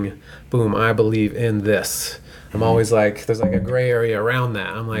saying, boom, I believe in this. I'm always like, there's like a gray area around that.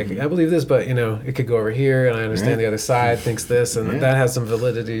 I'm like, I believe this, but it could go over here, and I understand the other side thinks this, and that has some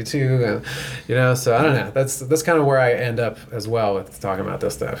validity too. And, so I don't know. That's kind of where I end up as well with talking about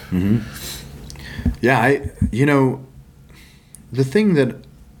this stuff. Yeah, the thing that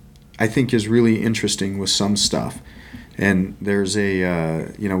I think is really interesting with some stuff, and there's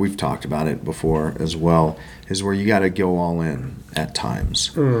we've talked about it before as well, is where you got to go all in at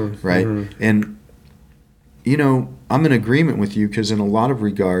times, right? And, I'm in agreement with you, because in a lot of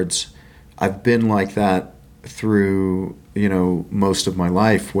regards, I've been like that through, most of my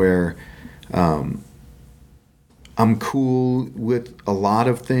life, where I'm cool with a lot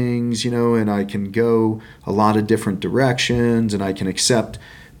of things, and I can go a lot of different directions, and I can accept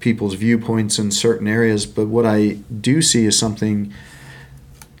people's viewpoints in certain areas. But what I do see is something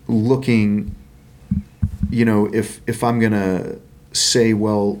looking, if I'm going to say,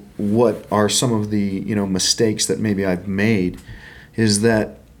 well, what are some of the, mistakes that maybe I've made, is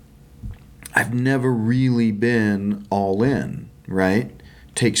that I've never really been all in, right?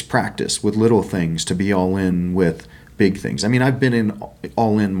 Takes practice with little things to be all in with big things. I mean, I've been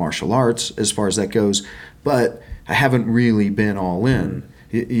all in martial arts as far as that goes, but I haven't really been all in.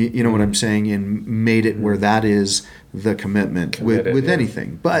 You know what I'm saying? And made it where that is the commitment with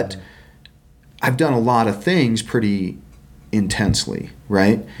anything. But I've done a lot of things pretty intensely,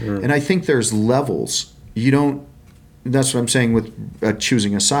 right? And I think there's levels. That's what I'm saying with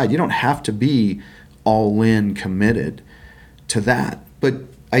choosing a side. You don't have to be all in committed to that. But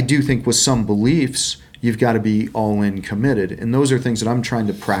I do think with some beliefs, you've got to be all in committed. And those are things that I'm trying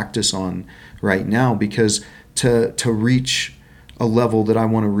to practice on right now, because to reach a level that I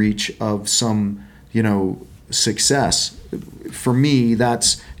want to reach of some, success, for me,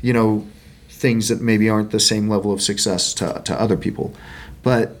 that's, things that maybe aren't the same level of success to other people.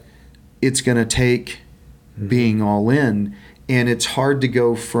 But it's going to take being all in, and it's hard to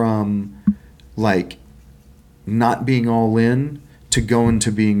go from like not being all in to going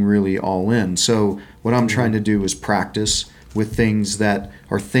to being really all in. So what I'm trying to do is practice with things that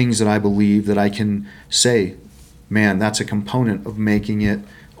are things that I believe that I can say, man, that's a component of making it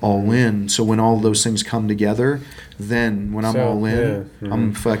all in. So when all those things come together, then when I'm all in,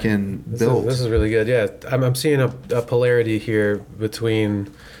 I'm fucking built. This is really good. Yeah, I'm seeing a polarity here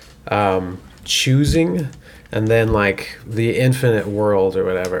between choosing and then like the infinite world or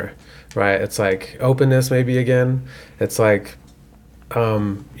whatever, right? It's like openness maybe again. It's like,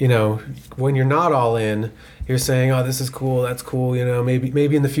 you know, when you're not all in, you're saying, oh, this is cool, that's cool, you know,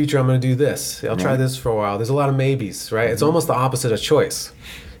 maybe in the future I'm going to do this. I'll try this for a while. There's a lot of maybes, right? It's almost the opposite of choice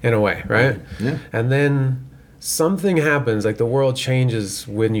in a way, right? Yeah. And then something happens, like the world changes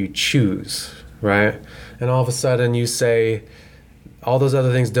when you choose, right? And all of a sudden you say, all those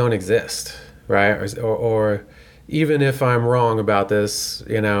other things don't exist, right? Or even if I'm wrong about this,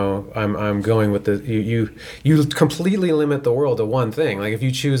 you know, I'm going with the you completely limit the world to one thing. Like if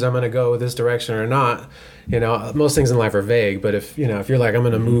you choose I'm going to go this direction or not, you know, most things in life are vague, but if you're like I'm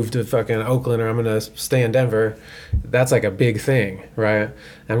going to move to fucking Oakland or I'm going to stay in Denver, that's like a big thing, right?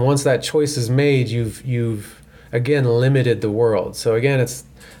 And once that choice is made, you've again limited the world. So again, it's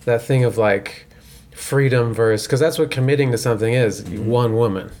that thing of like freedom versus, because that's what committing to something is. One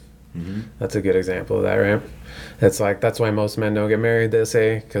woman. That's a good example of that, right? It's like, that's why most men don't get married, they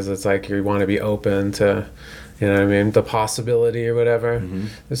say, because it's like you want to be open to, you know what I mean, the possibility or whatever.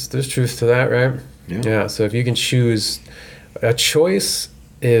 There's truth to that, right? Yeah. So if you can choose, a choice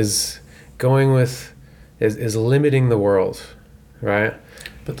is going with, is limiting the world, right?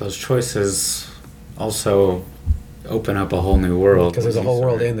 But those choices also open up a whole new world. Because there's a whole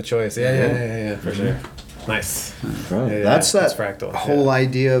world in the choice. Yeah, for sure. Nice. Right. Yeah, that's that fractal. whole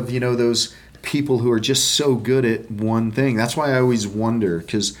idea of, you know, those people who are just so good at one thing. That's why I always wonder,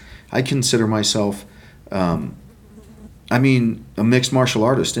 because I consider myself, a mixed martial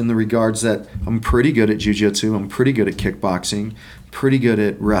artist in the regards that I'm pretty good at jiu-jitsu, I'm pretty good at kickboxing, pretty good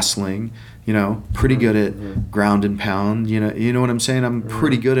at wrestling, you know, pretty good at ground and pound, you know what I'm saying? I'm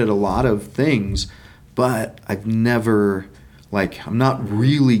pretty good at a lot of things, but I've never, like, I'm not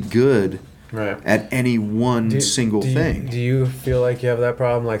really good at any one single thing. Do you feel like you have that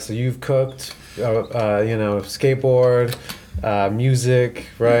problem? Like, so you've cooked, skateboard, music,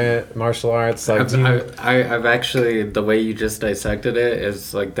 right? Martial arts. Like, I've actually, the way you just dissected it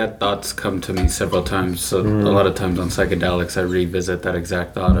is like that thought's come to me several times. So a lot of times on psychedelics, I revisit that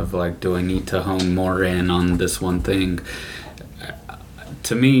exact thought of like, do I need to hone more in on this one thing?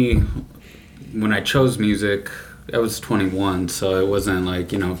 To me, when I chose music, I was 21, so it wasn't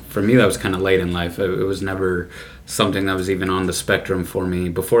like, you know, for me that was kind of late in life. It was never something that was even on the spectrum for me.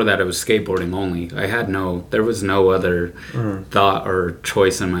 Before that, it was skateboarding only. There was no other thought or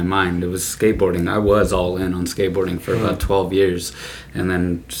choice in my mind. It was skateboarding. I was all in on skateboarding for about 12 years and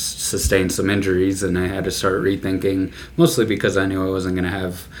then sustained some injuries, and I had to start rethinking, mostly because I knew I wasn't going to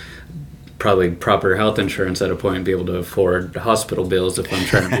have probably proper health insurance at a point and be able to afford hospital bills if I'm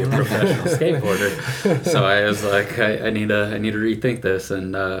trying to be a professional skateboarder. So I was like, I need to rethink this.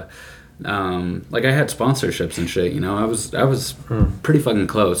 And like I had sponsorships and shit, you know, I was pretty fucking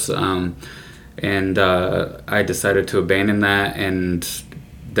close. And I decided to abandon that, and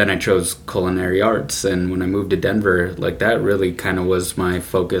then I chose culinary arts. And when I moved to Denver, like that really kind of was my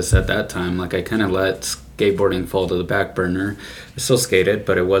focus at that time. Like I kind of let skateboarding fall to the back burner. I still skated,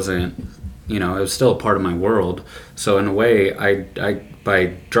 but it wasn't, you know, it was still a part of my world. So in a way, I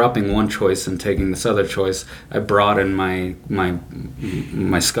by dropping one choice and taking this other choice, I broadened my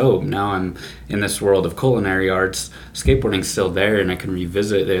scope. Now I'm in this world of culinary arts. Skateboarding's still there, and I can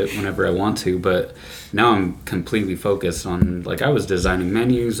revisit it whenever I want to. But now I'm completely focused on, like, I was designing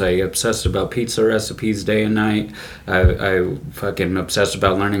menus. I obsessed about pizza recipes day and night. I fucking obsessed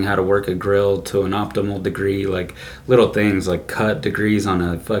about learning how to work a grill to an optimal degree, like little things like cut degrees on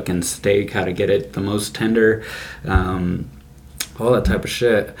a fucking steak, how to get it the most tender. All that type of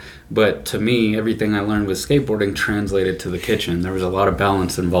shit. But to me, everything I learned with skateboarding translated to the kitchen. There was a lot of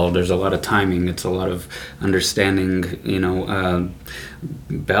balance involved. There's a lot of timing. It's a lot of understanding, you know,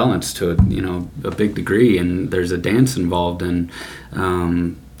 balance to it, you know, a big degree. And there's a dance involved. And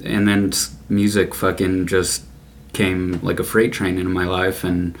then music fucking just came like a freight train into my life.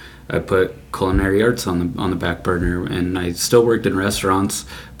 And I put culinary arts on the back burner. And I still worked in restaurants.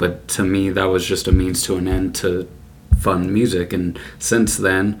 But to me, that was just a means to an end to fun music. And since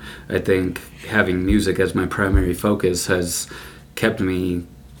then, I think having music as my primary focus has kept me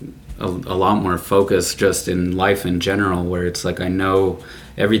a lot more focused just in life in general, where it's like I know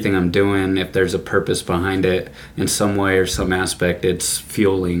everything I'm doing, if there's a purpose behind it in some way or some aspect, it's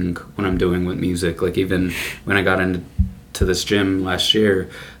fueling what I'm doing with music. Like even when I got into this gym last year,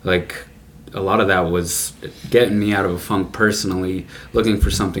 like a lot of that was getting me out of a funk personally, looking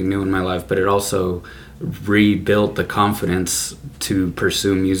for something new in my life, but it also rebuilt the confidence to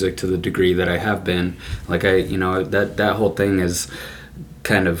pursue music to the degree that I have been. Like that whole thing is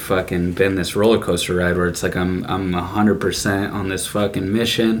kind of fucking been this roller coaster ride where it's like I'm 100% on this fucking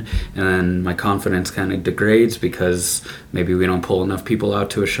mission, and then my confidence kind of degrades because maybe we don't pull enough people out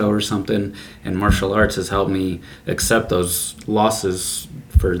to a show or something. And martial arts has helped me accept those losses,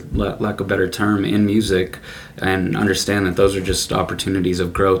 for lack of a better term, in music, and understand that those are just opportunities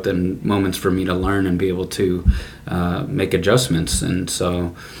of growth and moments for me to learn and be able to make adjustments. And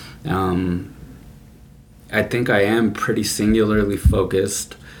so I think I am pretty singularly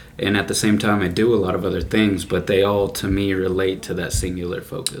focused, and at the same time I do a lot of other things, but they all to me relate to that singular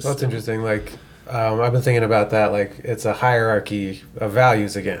focus. That's interesting. Like I've been thinking about that, like it's a hierarchy of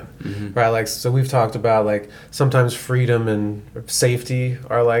values again, right? Like, so we've talked about like sometimes freedom and safety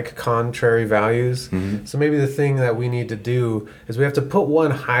are like contrary values. So maybe the thing that we need to do is we have to put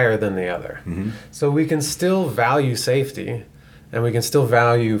one higher than the other. So we can still value safety and we can still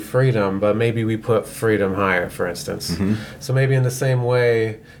value freedom, but maybe we put freedom higher, for instance. So maybe in the same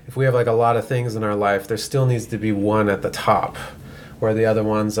way, if we have like a lot of things in our life, there still needs to be one at the top where the other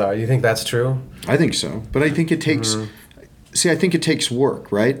ones are. You think that's true? I think so. But I think it takes, I think it takes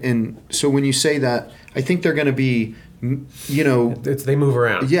work, right? And so when you say that, I think they're going to be, you know. They move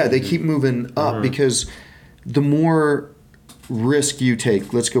around. Yeah, they keep moving up because the more risk you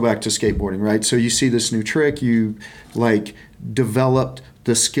take, let's go back to skateboarding, right? So you see this new trick, you like developed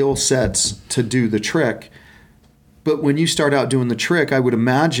the skill sets to do the trick. But when you start out doing the trick, I would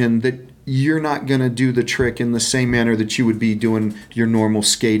imagine that you're not going to do the trick in the same manner that you would be doing your normal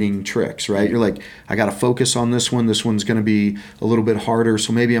skating tricks, right? You're like, I got to focus on this one. This one's going to be a little bit harder.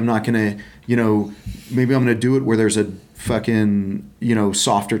 So maybe I'm not going to, maybe I'm going to do it where there's a fucking,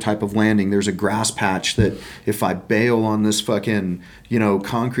 softer type of landing. There's a grass patch that if I bail on this fucking,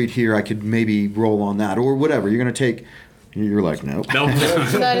 concrete here, I could maybe roll on that or whatever. You're going to take... You're like, nope. Not in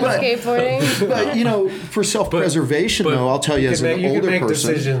skateboarding. But, for self-preservation, though, I'll tell you as an older person.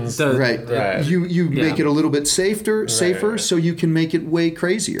 Decisions. Right. You make it a little bit safer, so you can make it way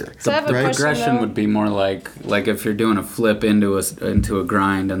crazier. So I have a question, progression would be more like if you're doing a flip into a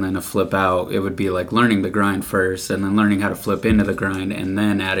grind and then a flip out, it would be like learning the grind first and then learning how to flip into the grind and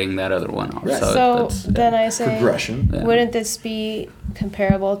then adding that other one on. Right. So then I say, progression. Wouldn't this be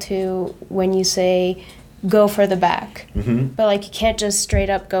comparable to when you say go for the back? But like you can't just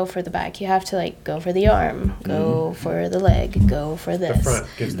straight up go for the back. You have to like go for the arm, go for the leg, go for this. The front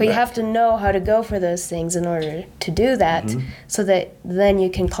gives the but you back. have to know how to go for those things in order to do that, so that then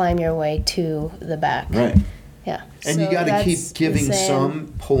you can climb your way to the back. Right. Yeah. And So you got to that's keep the giving same.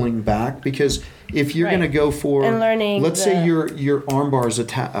 some pulling back, because if you're Right. going to go for, And learning let's say the- your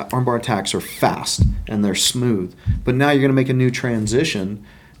armbar attacks are fast and they're smooth, but now you're going to make a new transition.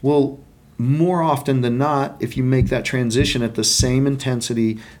 Well, more often than not, if you make that transition at the same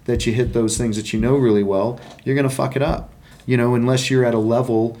intensity that you hit those things that you know really well, you're going to fuck it up. Unless you're at a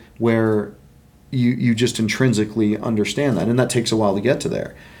level where you just intrinsically understand that, and that takes a while to get to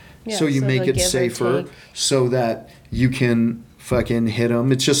there. Yeah, so you so make the it give or safer take. so that you can fucking hit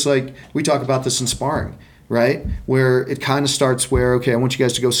them. It's just like we talk about this in sparring, right? Where it kind of starts where, okay, I want you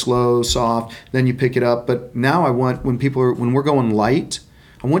guys to go slow, soft, then you pick it up. But now I want, when we're going light,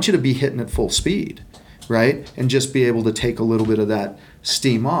 I want you to be hitting at full speed, right? And just be able to take a little bit of that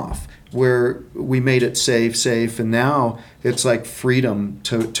steam off, where we made it safe, and now it's like freedom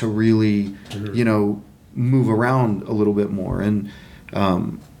to really, move around a little bit more. And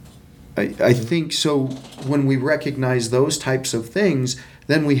I think so when we recognize those types of things,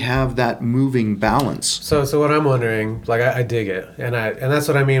 then we have that moving balance. So what I'm wondering, like I dig it, and that's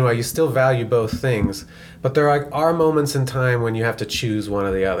what I mean. Why you still value both things, but there are moments in time when you have to choose one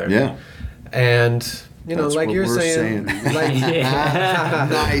or the other. Yeah. And That's like what you're we're saying, like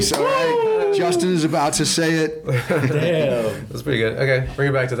Nice. All right. Justin is about to say it. Damn. that's pretty good. Okay, bring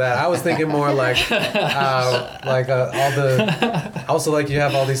it back to that. I was thinking more like all the. Also, like you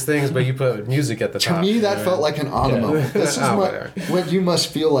have all these things, but you put music at the To top. me, that felt like an aha moment. This is what you must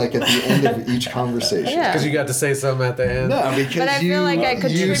feel like at the end of each conversation. Yeah. Because you got to say something at the end. No, because But I feel like I you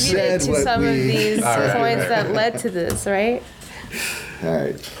contributed said to what some of these All right, points right. that led to this, right? All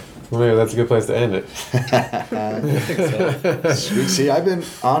right. Well, maybe that's a good place to end it. Sweet. See,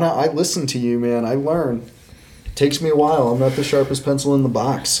 Anna, I listen to you, man. I learn. It takes me a while. I'm not the sharpest pencil in the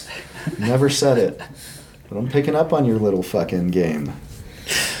box. Never said it. But I'm picking up on your little fucking game.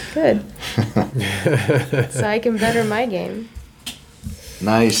 Good. So I can better my game.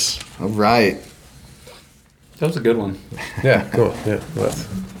 Nice. All right. That was a good one. Yeah, cool. Yeah, let's.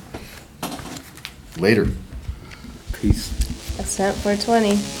 Later. Peace. Ascent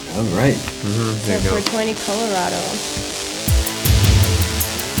 420. All right. Ascent 420 Colorado.